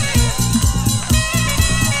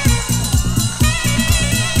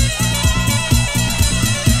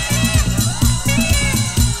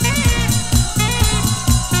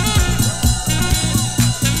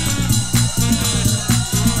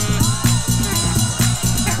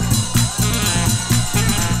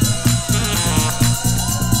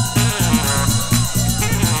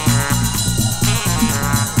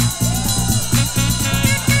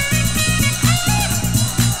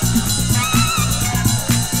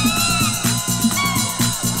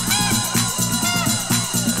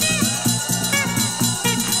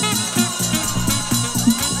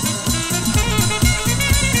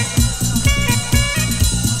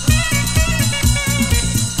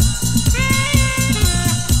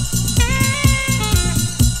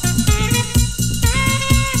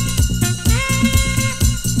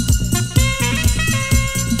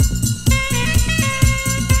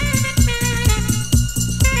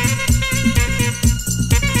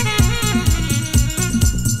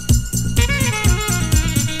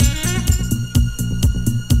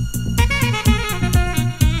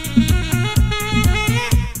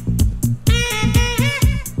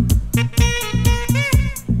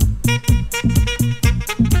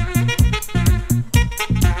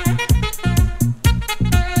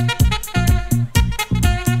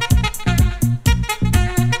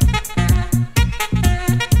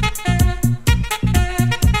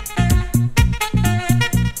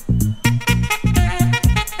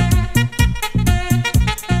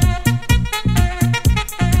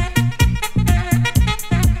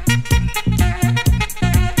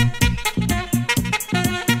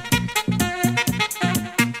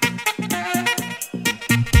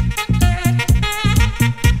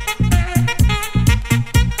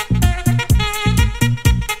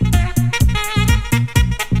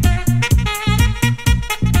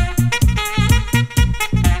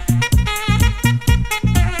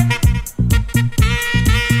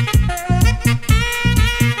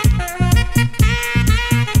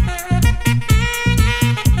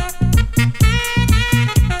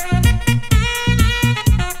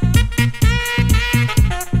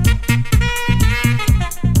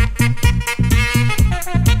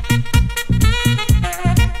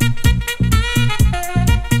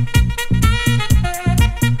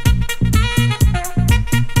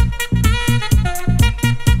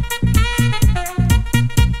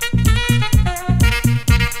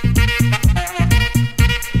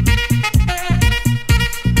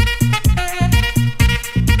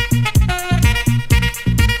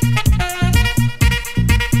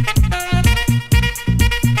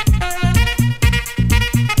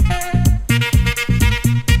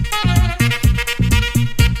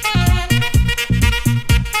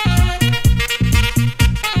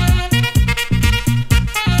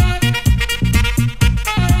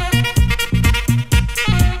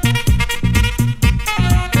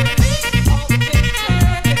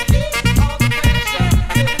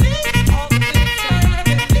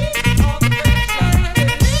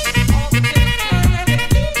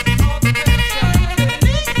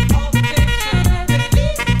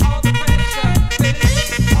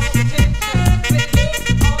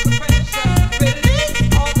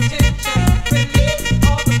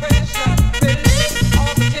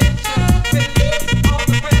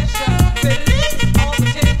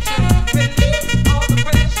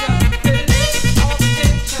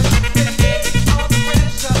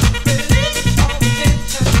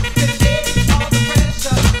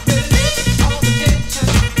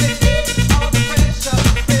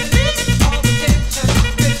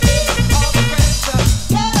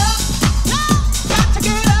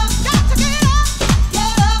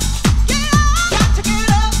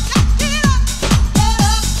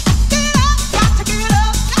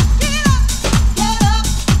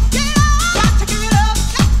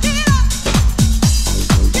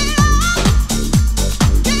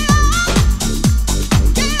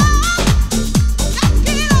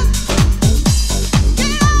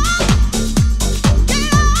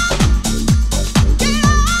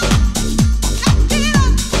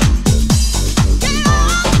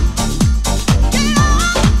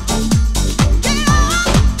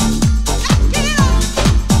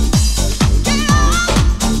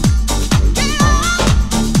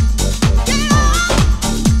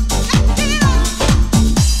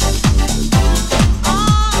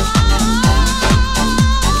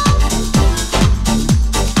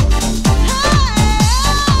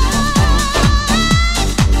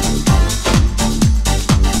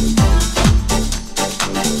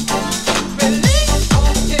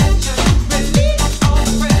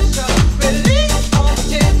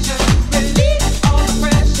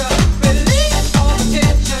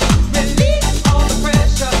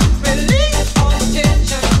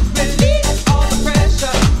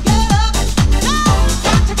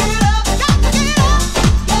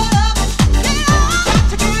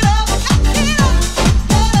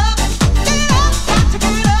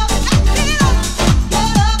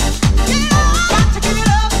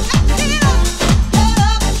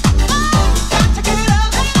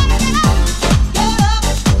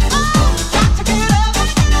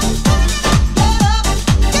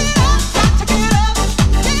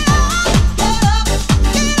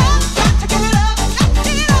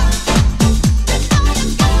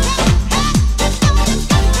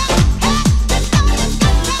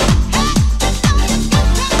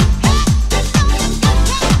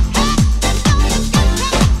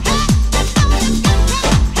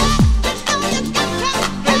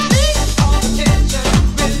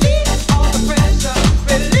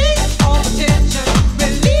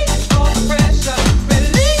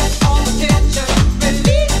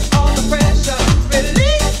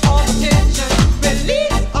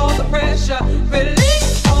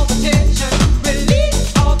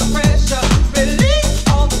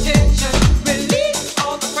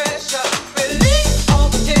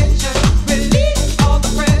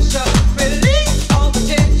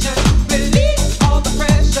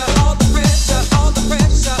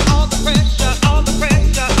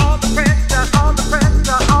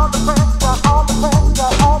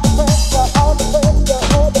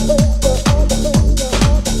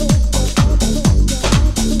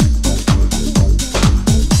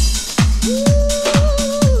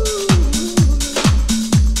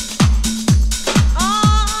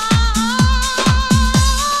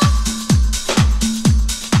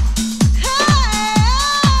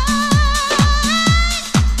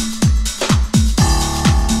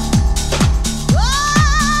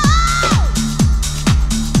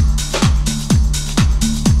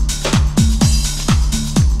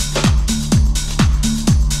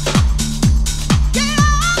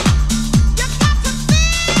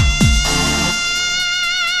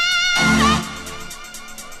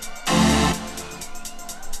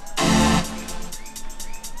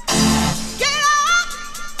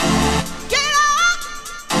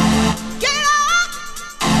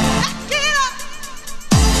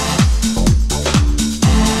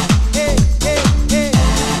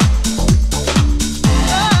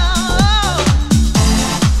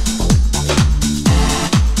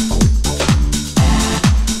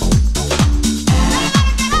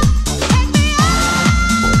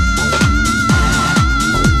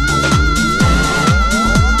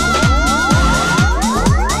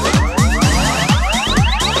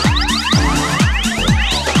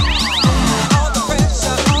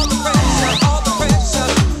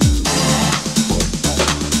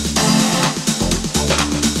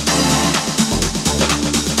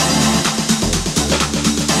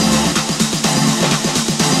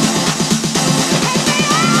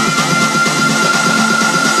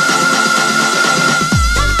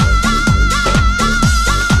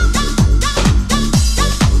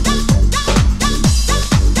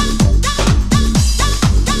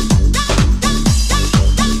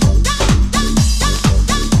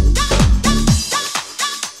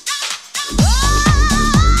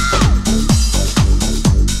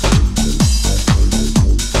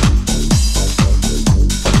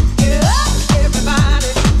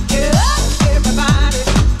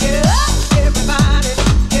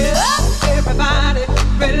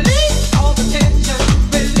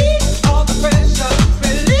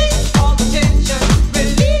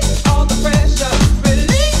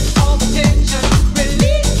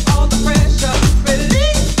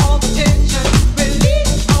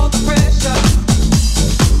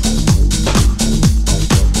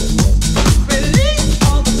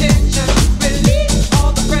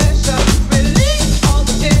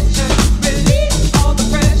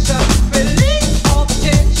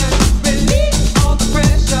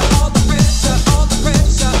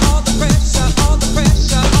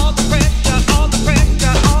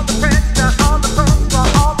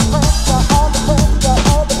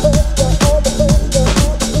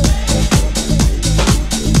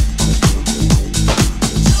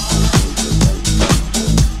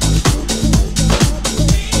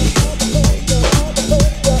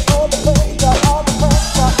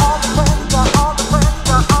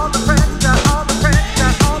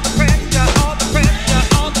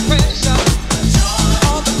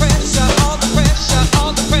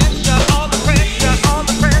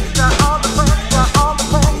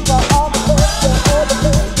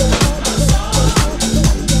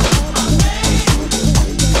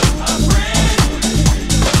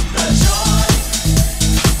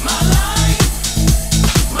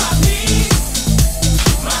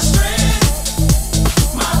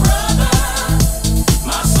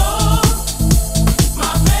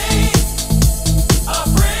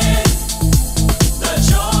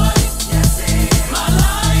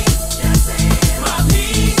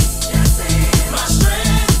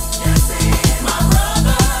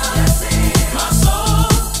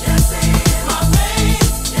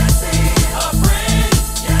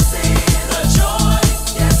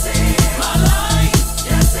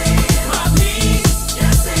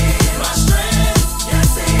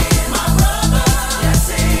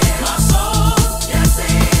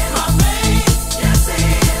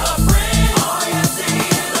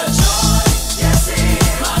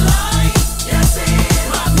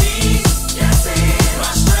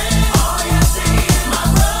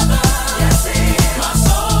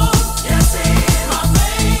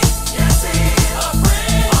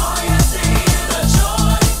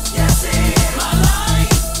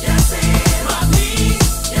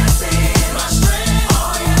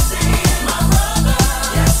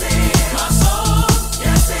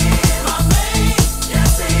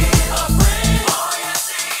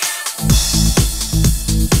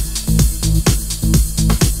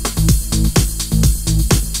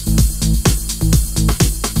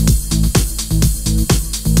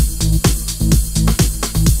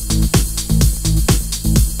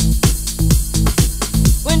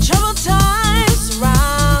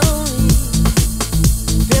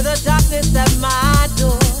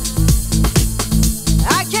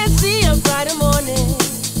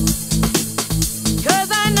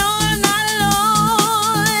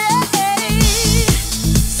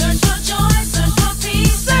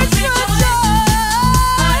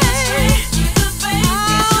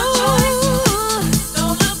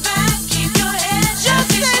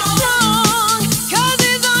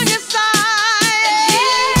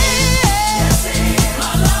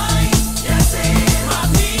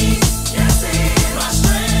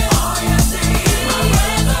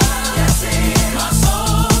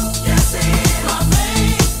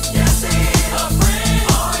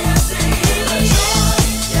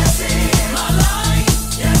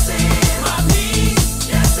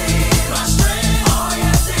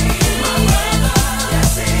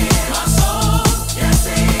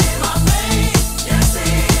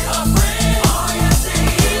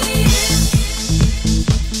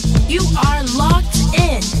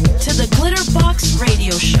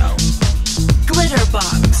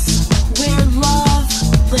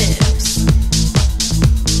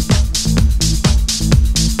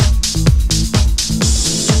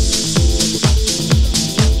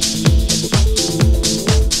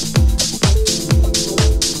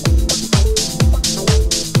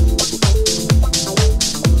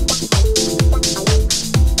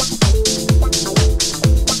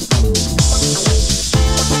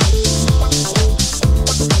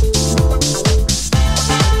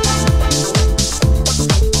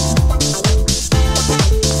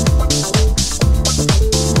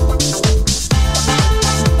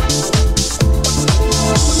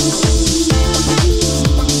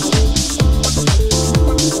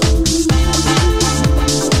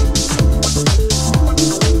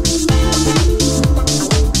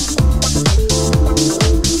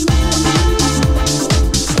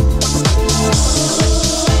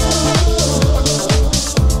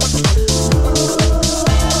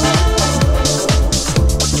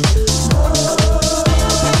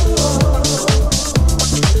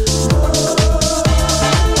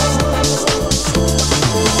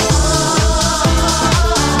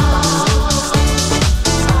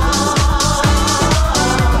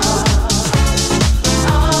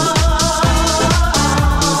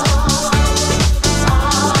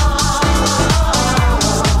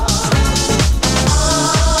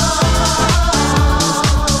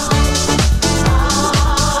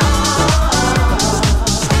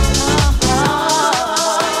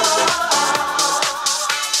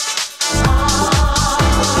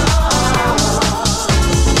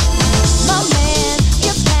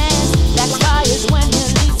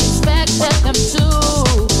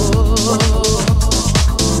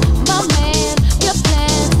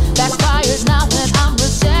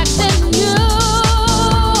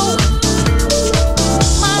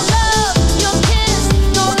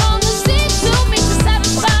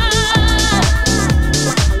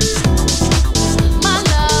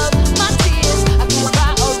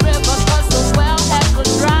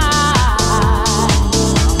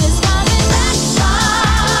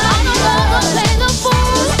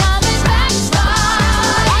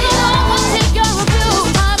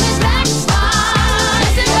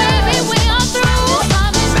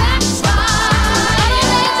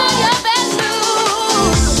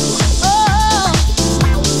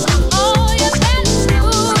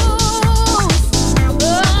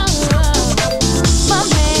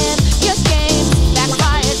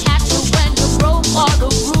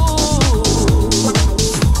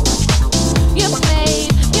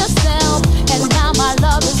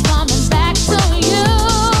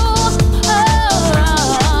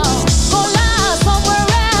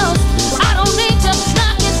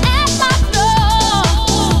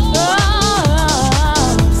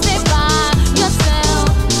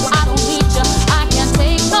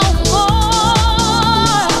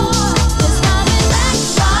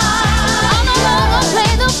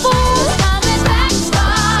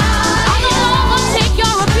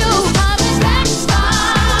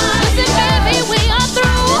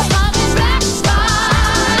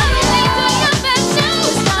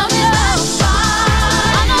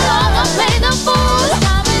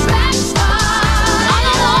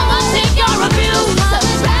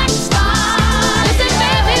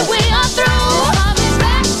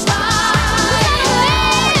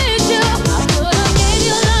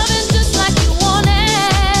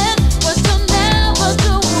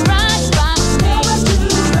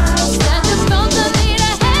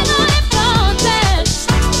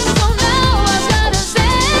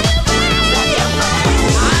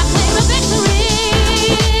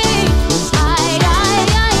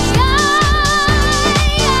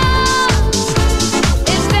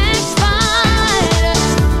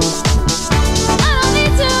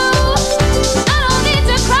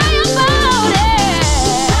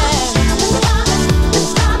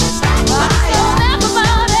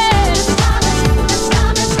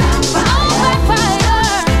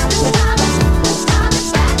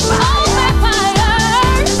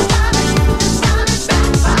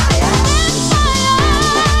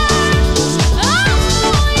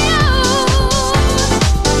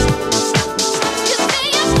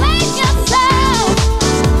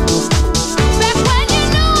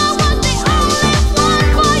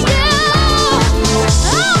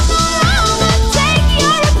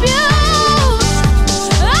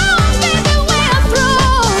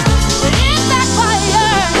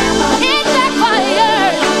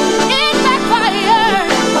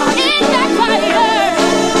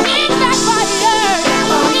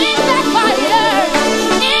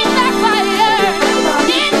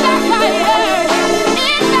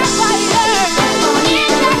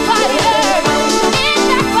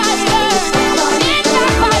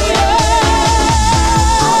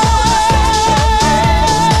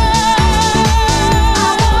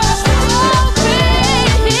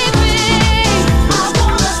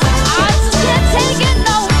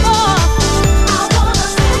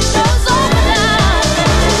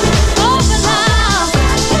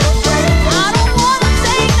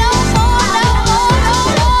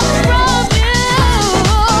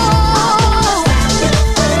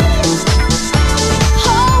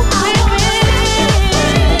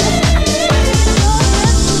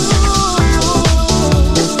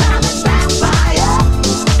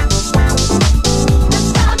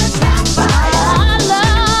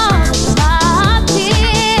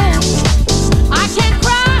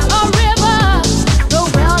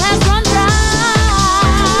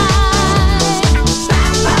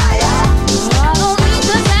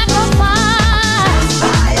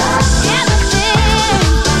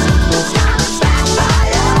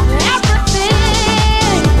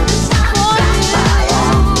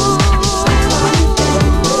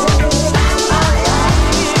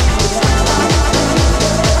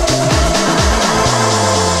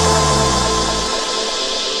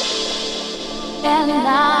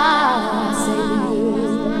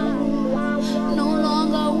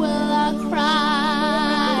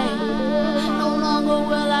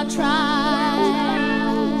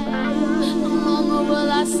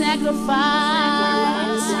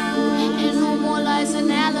 sacrifice, and no more lies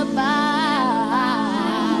and alibis.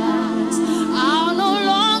 I'll no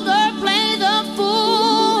longer play the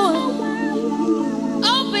fool.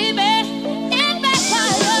 Oh baby, in that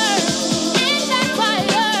fire, in that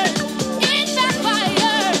fire, in that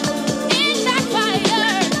fire, in that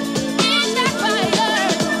fire, in that fire,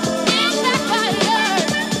 in that fire,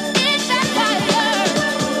 in that fire,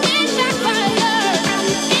 in that fire,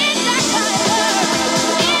 in that fire,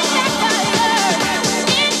 in that fire.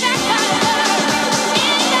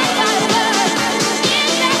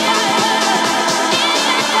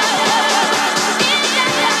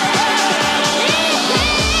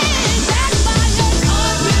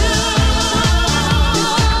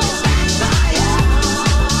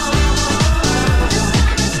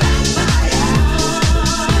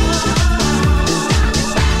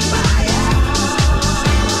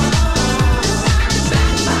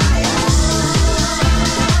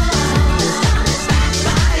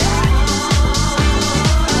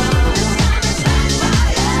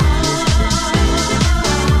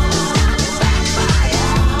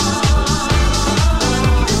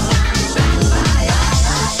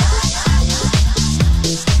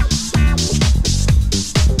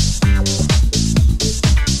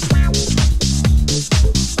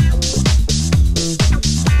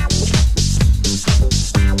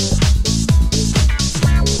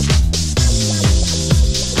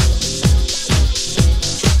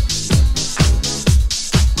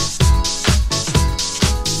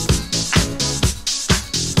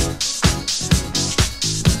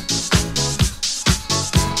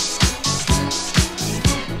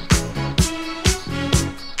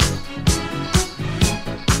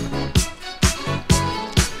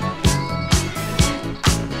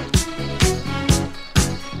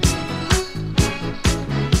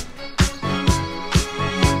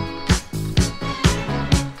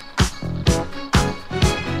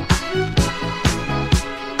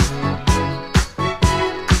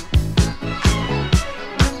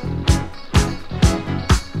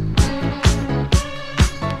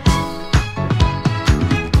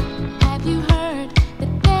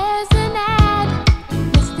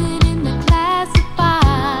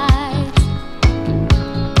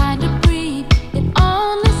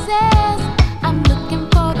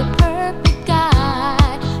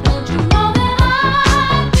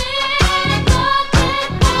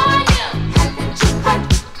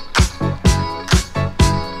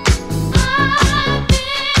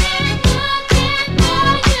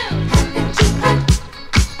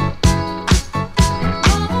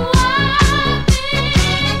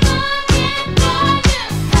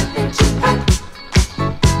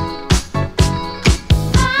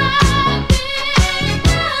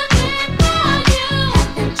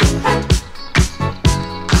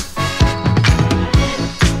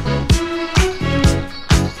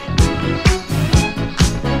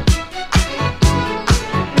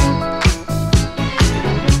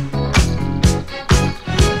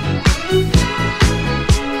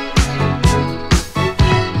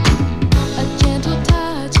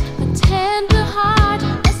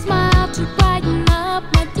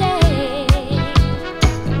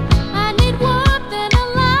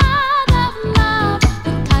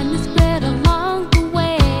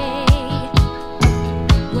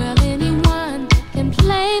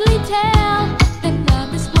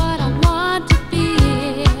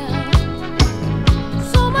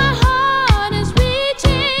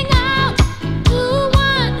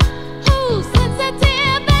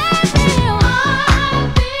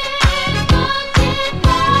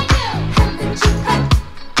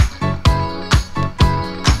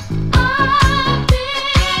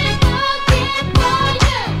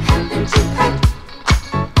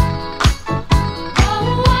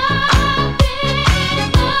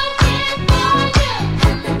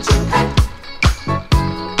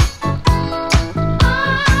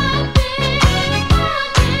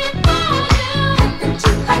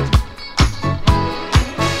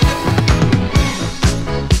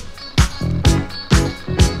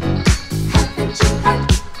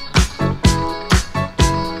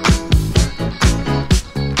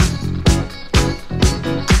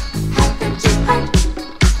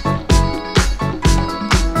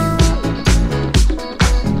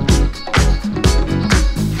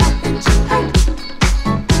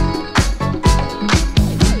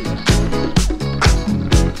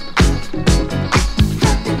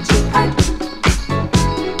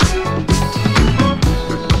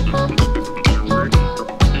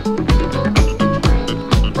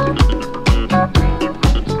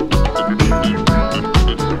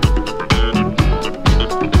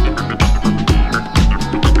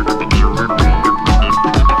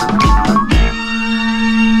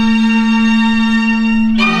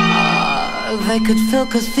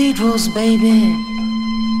 cathedrals, baby.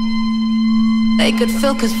 They could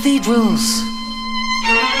fill cathedrals.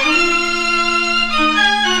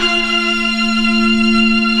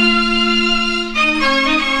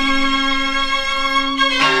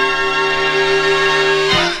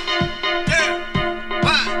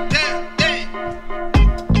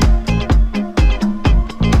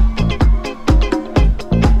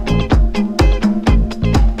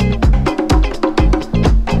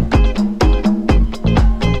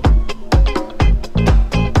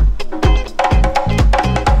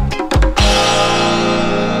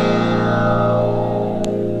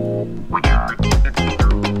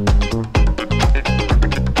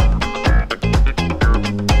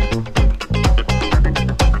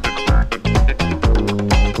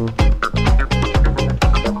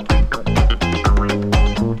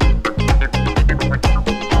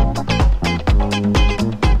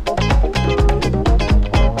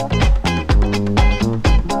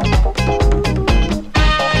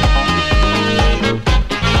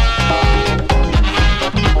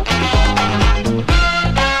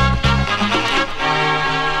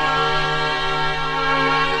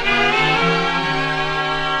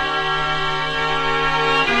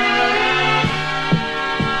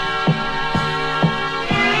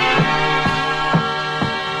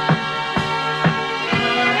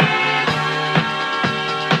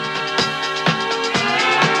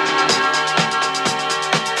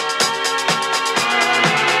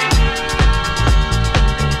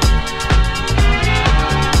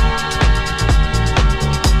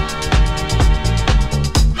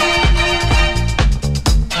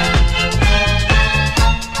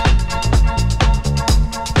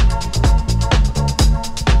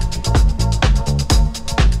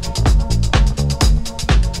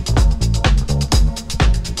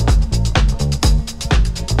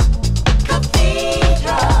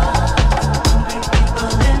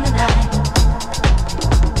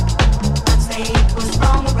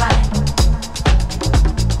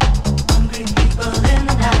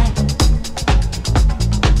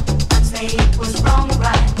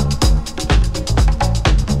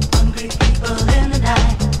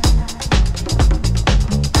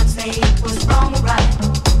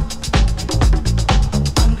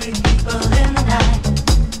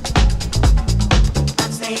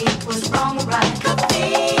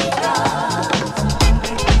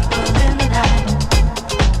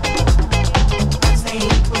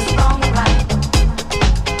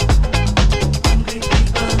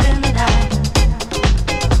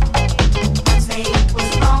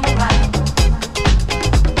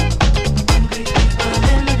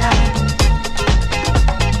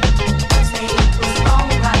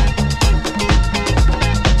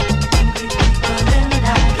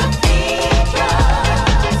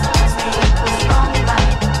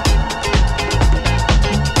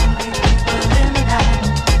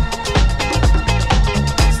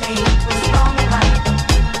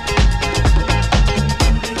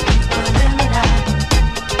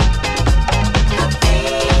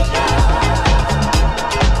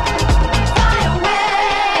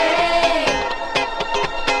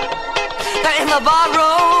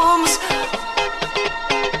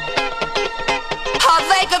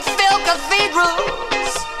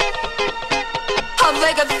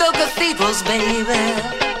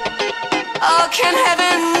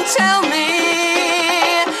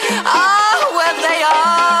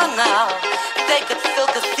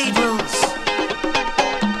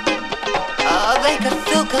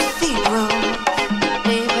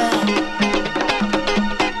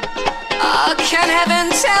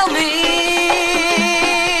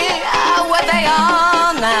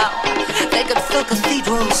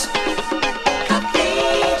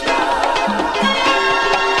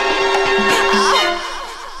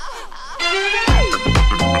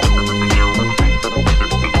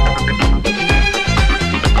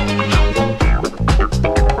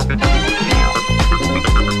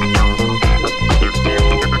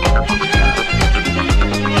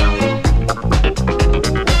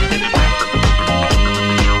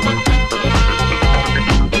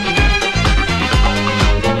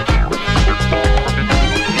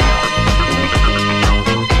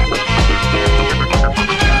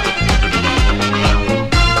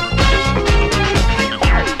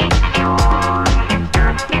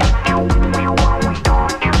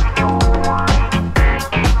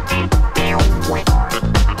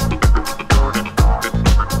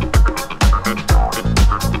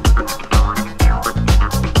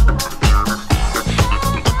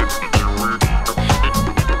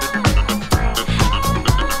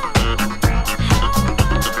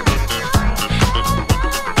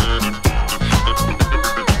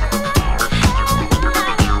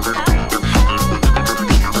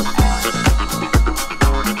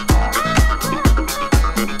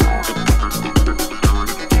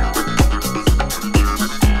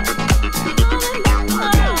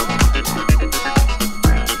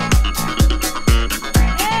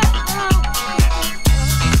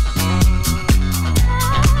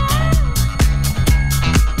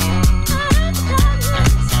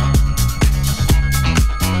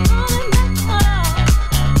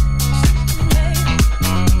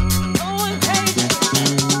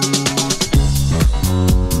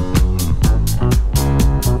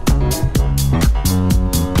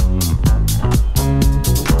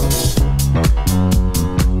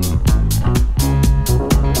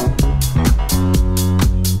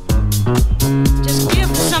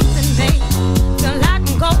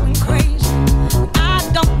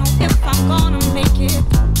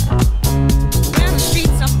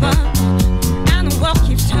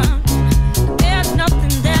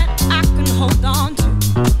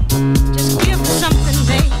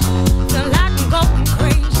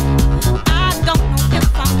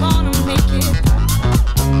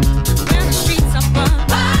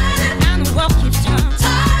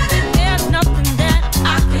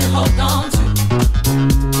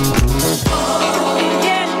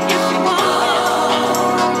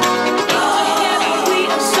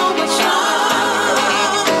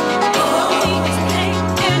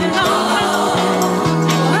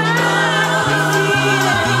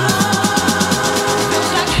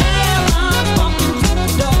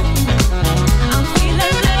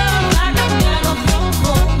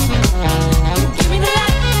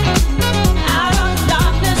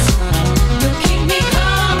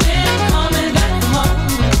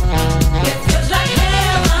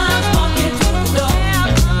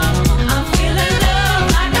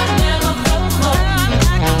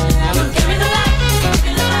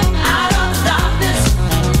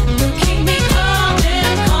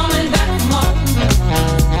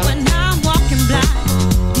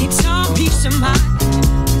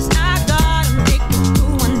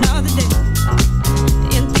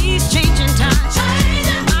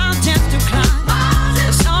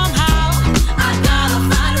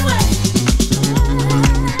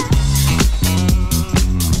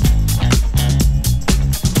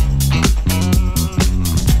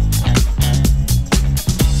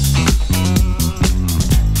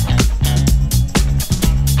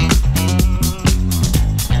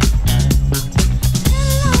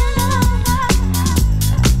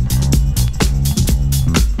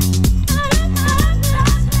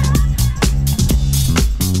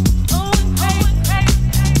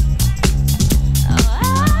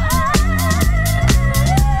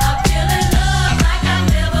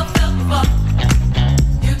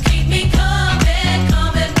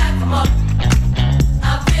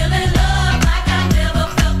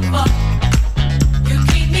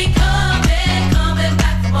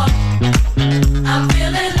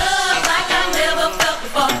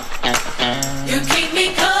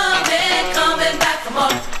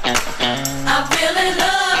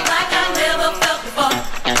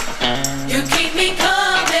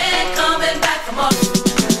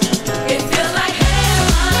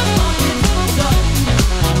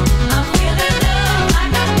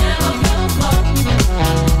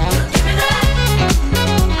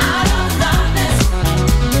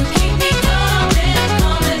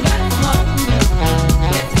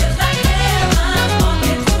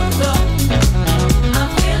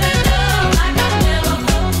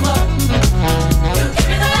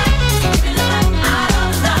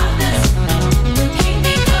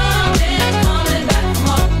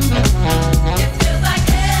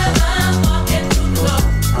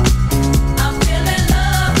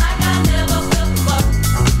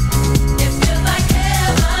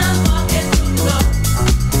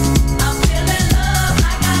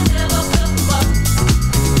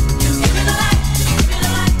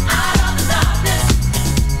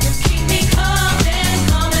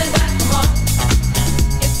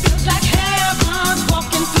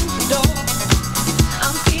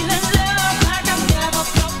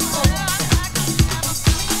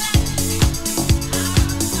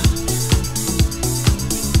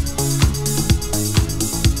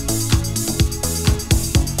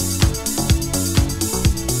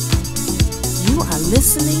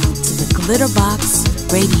 listening to the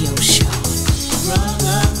Glitterbox Radio Show.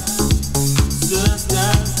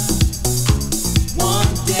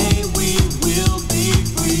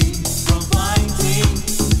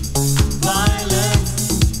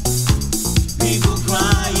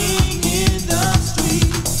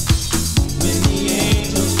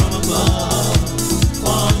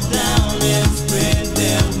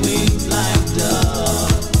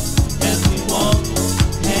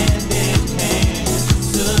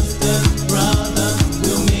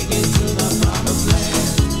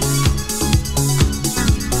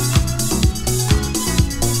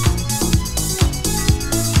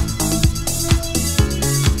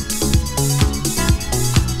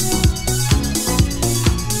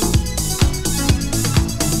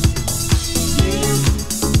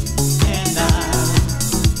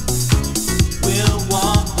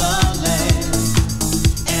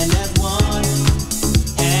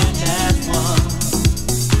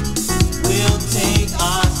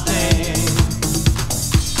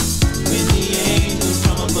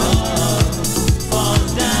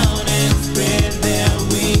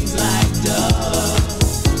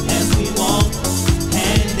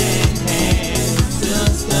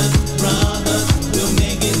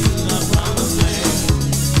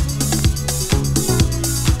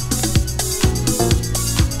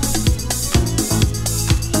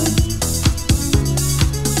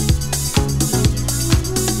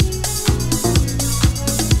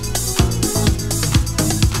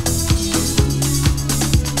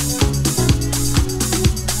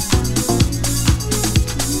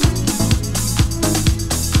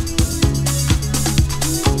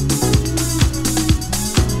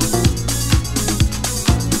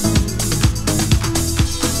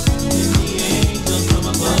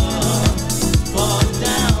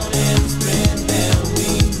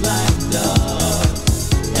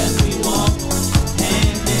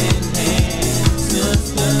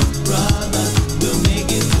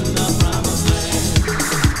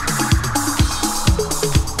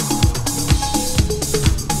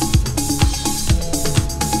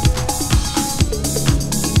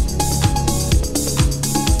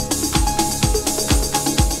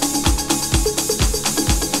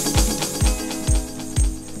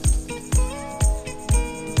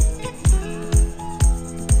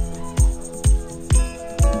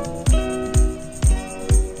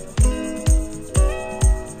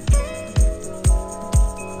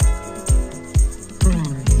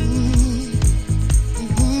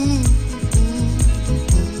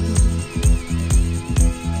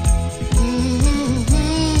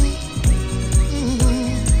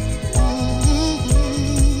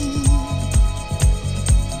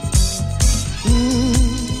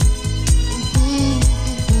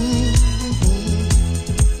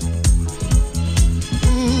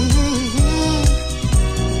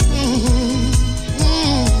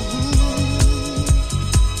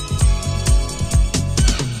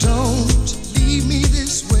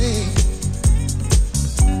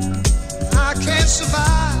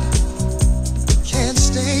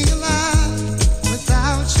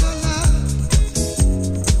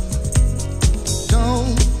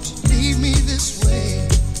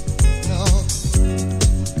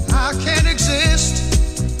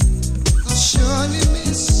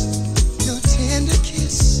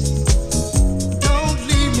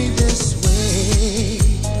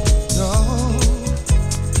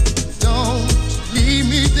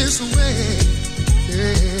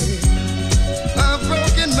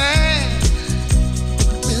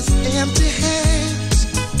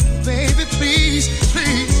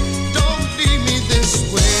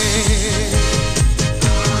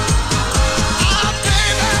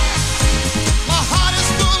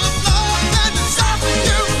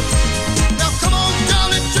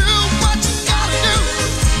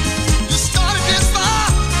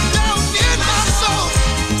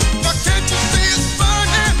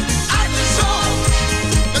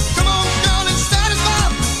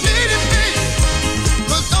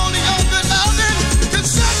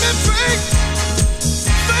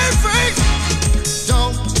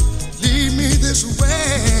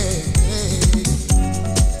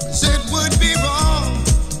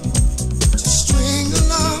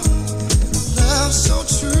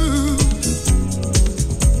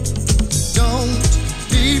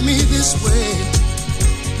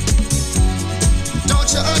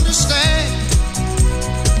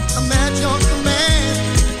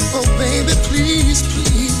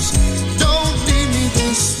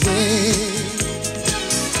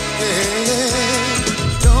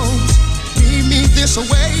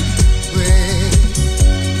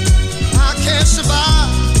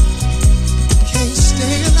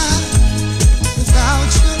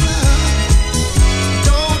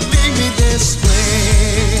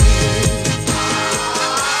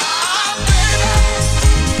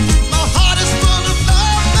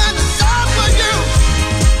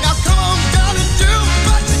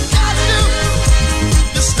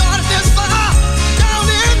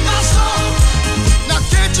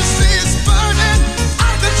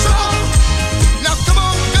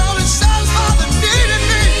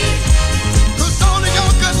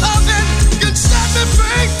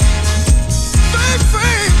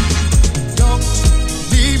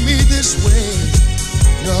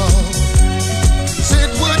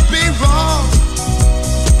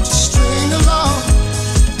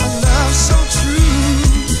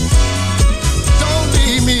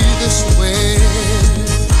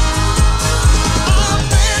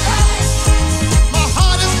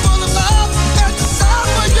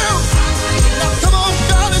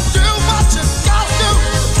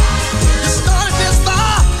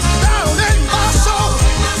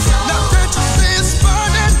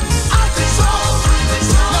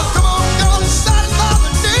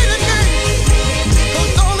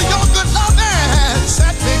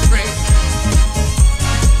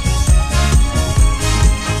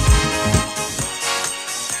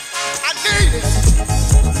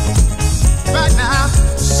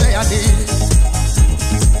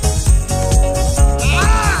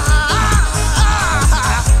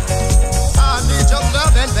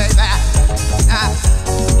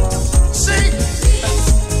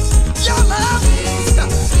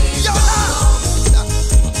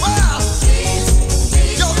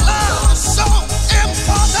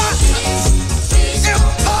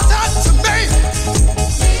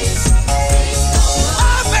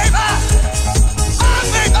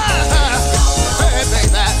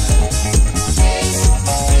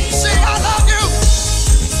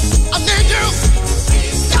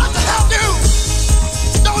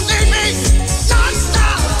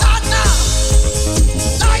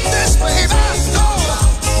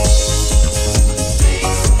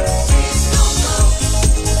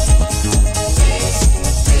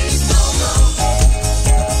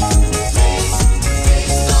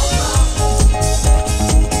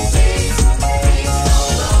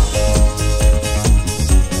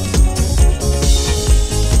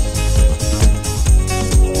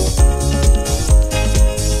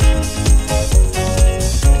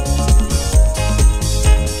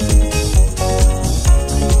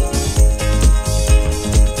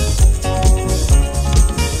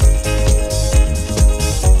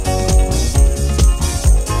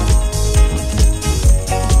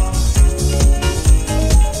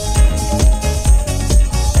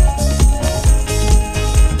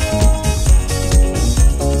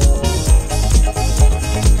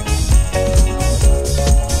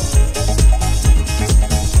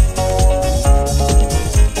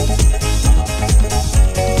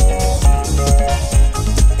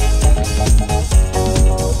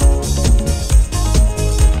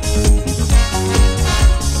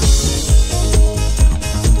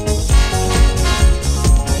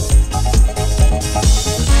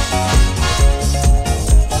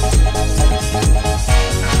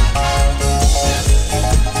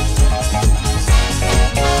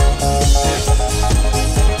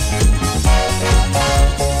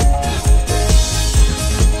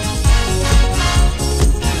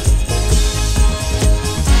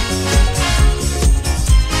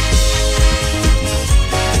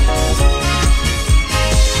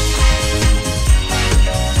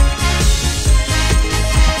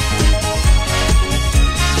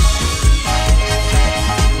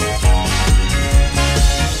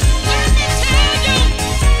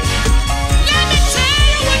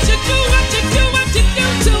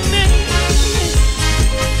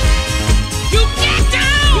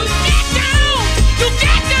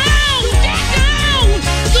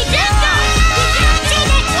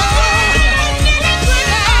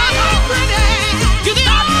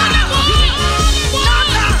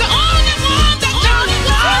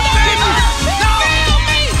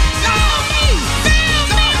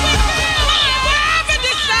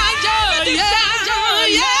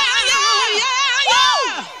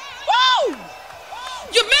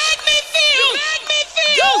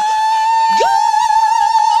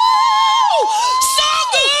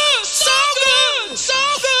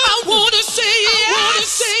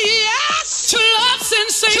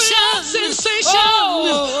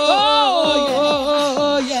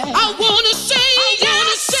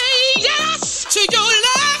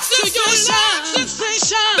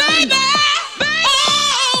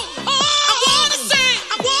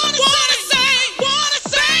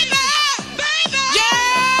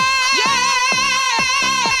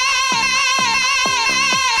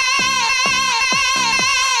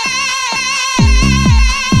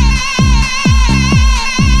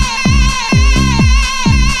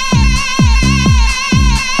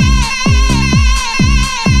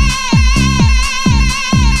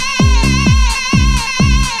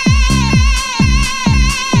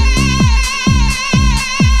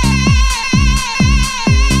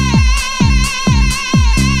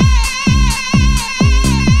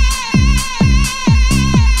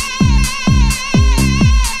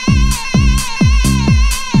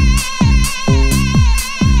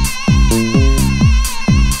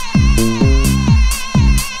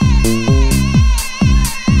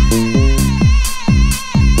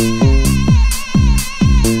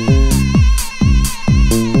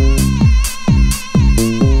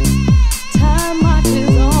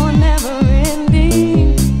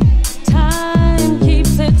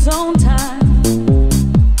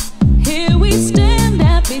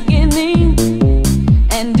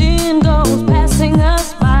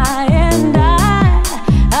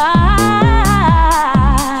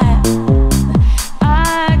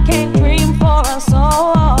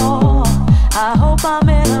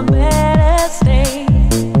 a better state.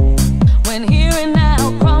 When here and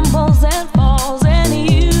now crumbles and falls, and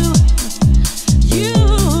you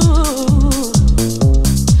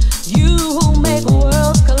who make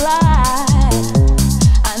worlds collide.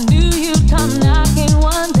 I knew you'd come knocking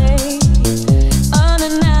one day,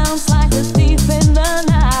 unannounced like a thief in the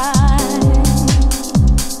night.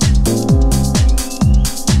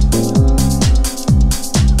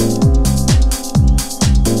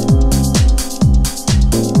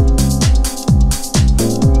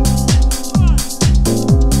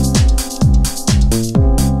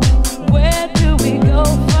 Where do we go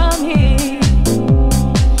from here?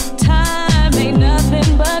 Time ain't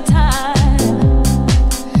nothing but time.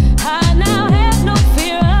 I now have no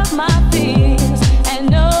fear of my fears, and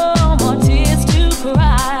no more tears to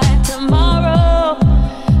cry. Tomorrow,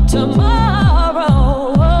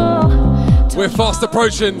 We're fast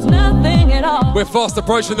approaching. nothing at all. We're fast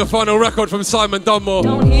approaching the final record from Simon Dunmore.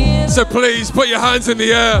 So please put your hands in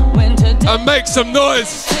the air and make some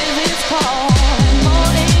noise. It's called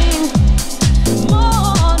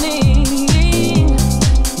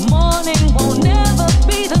morning won't never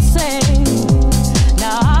be the same.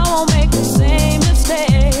 Now I won't make the same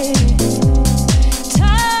mistake.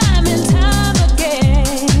 Time and time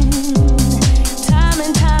again. Time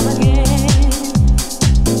and time again.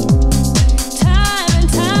 Time and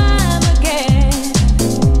time again.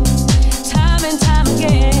 Time and time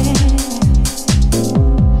again.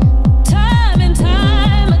 Time and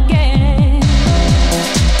time again.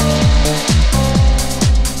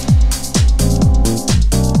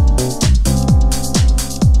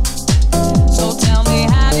 So tell me,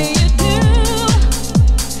 how do you do?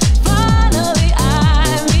 Finally I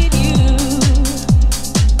meet you.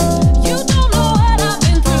 You don't know what I've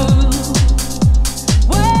been through,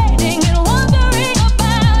 waiting and wondering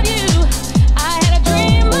about you. I had a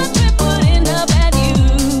dream, but it would end up at you,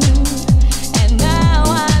 and now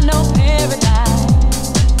I know paradise.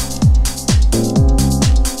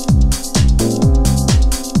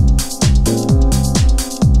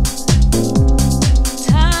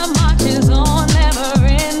 Time marches on, never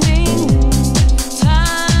ending.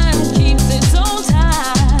 Time keeps its own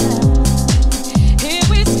time. Here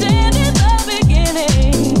we stand at the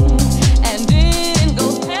beginning, and then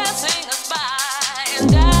goes passing us by.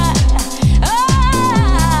 And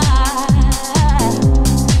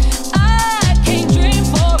I can't dream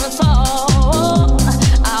for us all.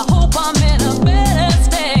 I hope I'm in a better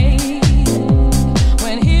state.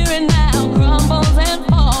 When here and now crumbles and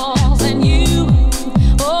falls, and you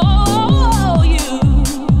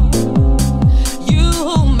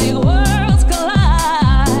who make worlds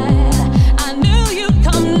collide. I knew you'd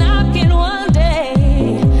come knocking one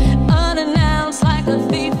day, unannounced like a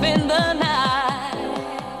thief in the night.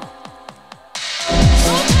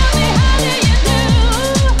 So tell me, how do you do?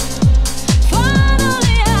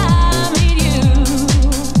 Finally I meet you.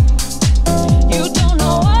 You don't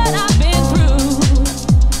know what I've been through,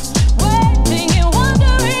 waiting and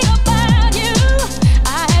wondering about you. I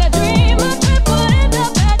had a dream, but it would end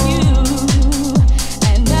up at you,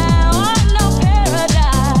 and now I know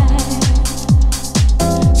paradise.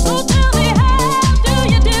 So tell me, how do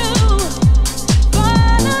you do?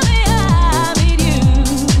 Finally I meet you.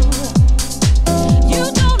 You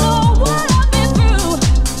don't know what I've been through,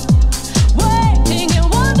 waiting and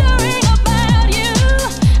wondering about you.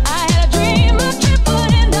 I had a dream, but it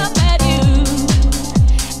would end up at you,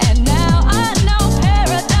 and now I know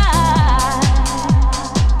paradise.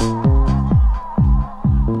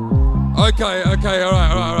 Okay, all right.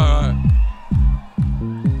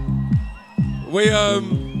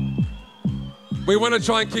 We want to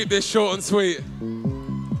try and keep this short and sweet.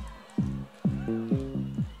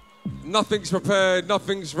 Nothing's prepared,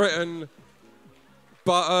 nothing's written,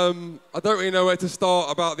 but I don't really know where to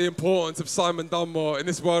start about the importance of Simon Dunmore in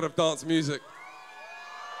this world of dance music.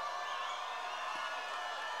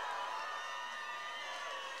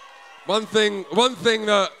 One thing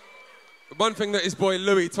that his boy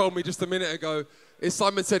Louie told me just a minute ago is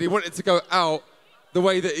Simon said he wanted to go out the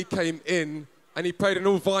way that he came in, and he played an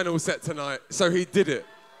all vinyl set tonight, so he did it.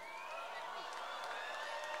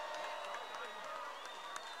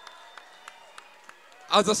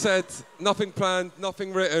 As I said, nothing planned,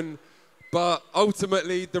 nothing written, but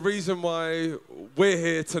ultimately the reason why we're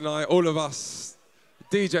here tonight, all of us,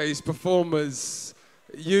 DJs, performers,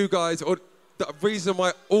 you guys, or the reason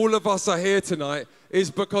why all of us are here tonight is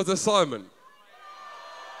because of Simon.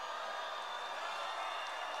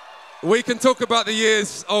 We can talk about the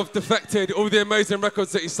years of Defected, all the amazing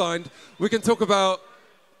records that he signed. We can talk about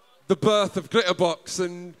the birth of Glitterbox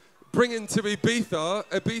and bringing to Ibiza.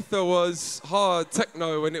 Ibiza was hard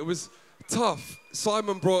techno, and it was tough.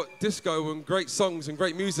 Simon brought disco and great songs and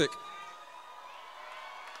great music.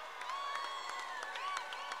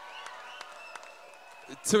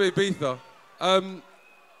 To Ibiza.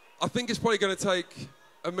 I think it's probably going to take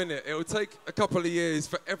a minute. It will take a couple of years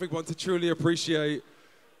for everyone to truly appreciate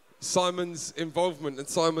Simon's involvement and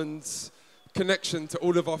Simon's connection to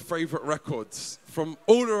all of our favourite records from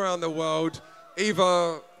all around the world,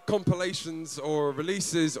 either compilations or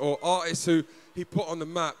releases or artists who he put on the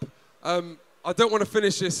map. I don't want to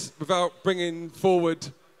finish this without bringing forward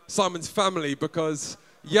Simon's family, because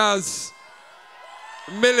Yaz,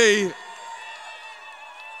 Millie,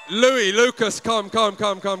 Louie, Lucas, come.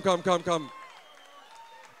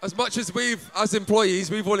 As much as as employees,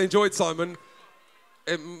 we've all enjoyed Simon,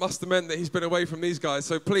 it must have meant that he's been away from these guys.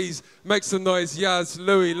 So please make some noise, Yaz,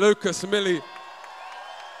 Louie, Lucas, Millie.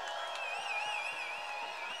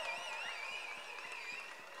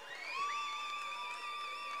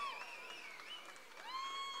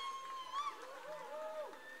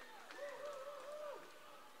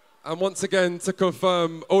 And once again, to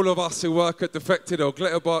confirm, all of us who work at Defected or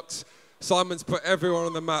Glitterbox, Simon's put everyone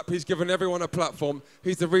on the map. He's given everyone a platform.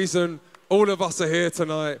 He's the reason all of us are here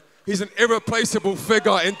tonight. He's an irreplaceable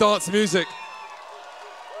figure in dance music.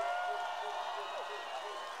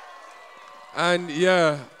 And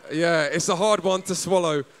yeah, it's a hard one to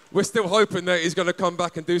swallow. We're still hoping that he's going to come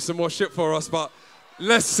back and do some more shit for us, but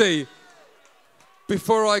let's see.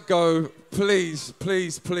 Before I go, please,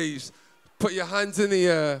 put your hands in the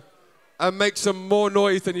air and make some more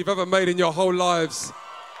noise than you've ever made in your whole lives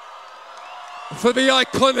for the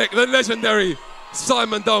iconic, the legendary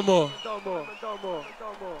Simon Dunmore.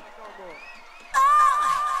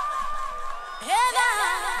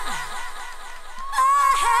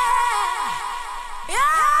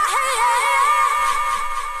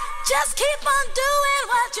 Just keep on doing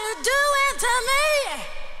what you're doing to me.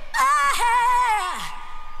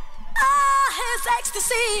 It's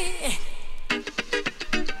ecstasy.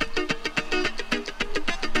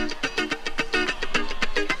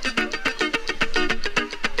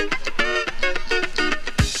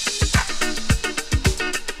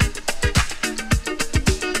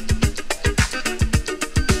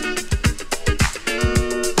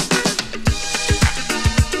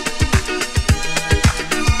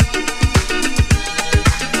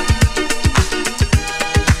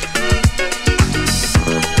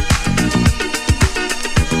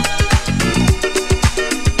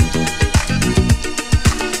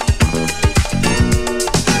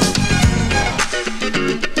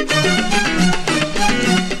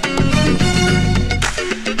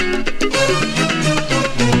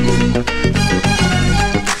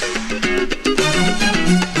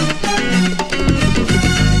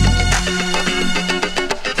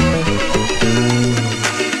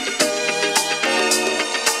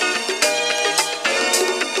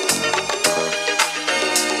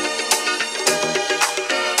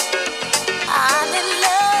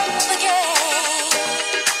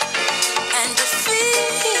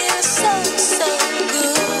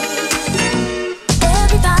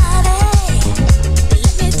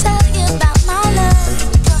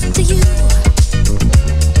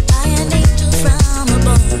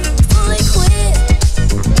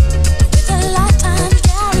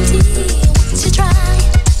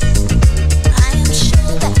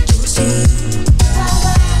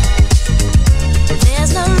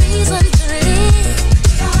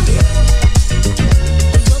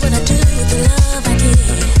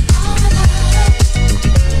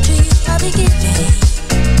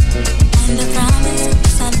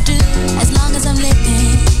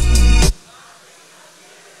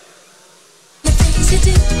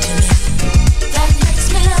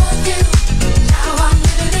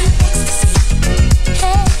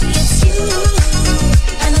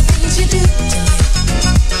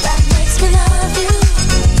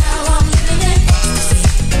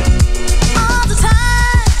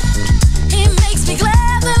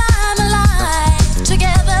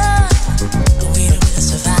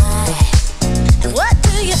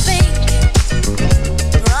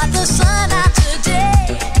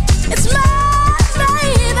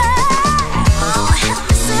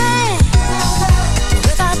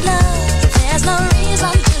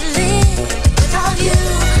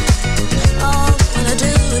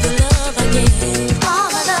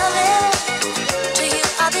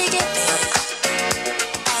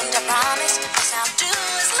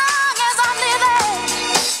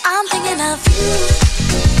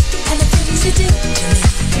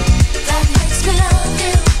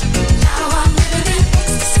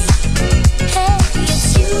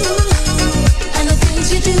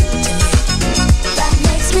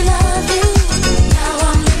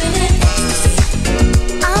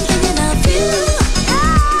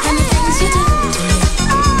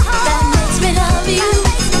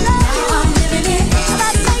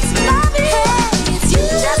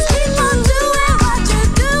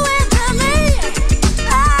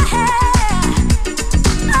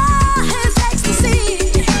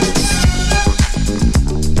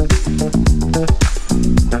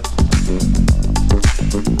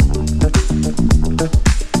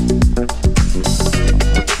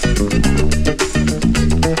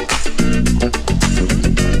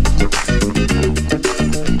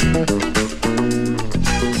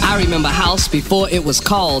 before it was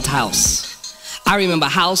called house. I remember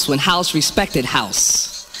house when house respected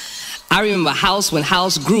house. I remember house when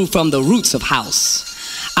house grew from the roots of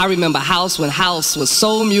house. I remember house when house was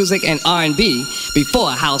soul music and R&B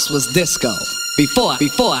before house was disco. Before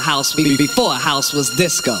house was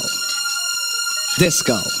disco.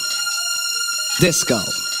 Disco. Disco.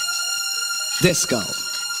 Disco.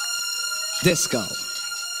 Disco.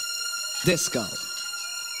 Disco.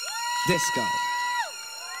 Disco.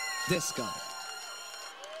 Disco.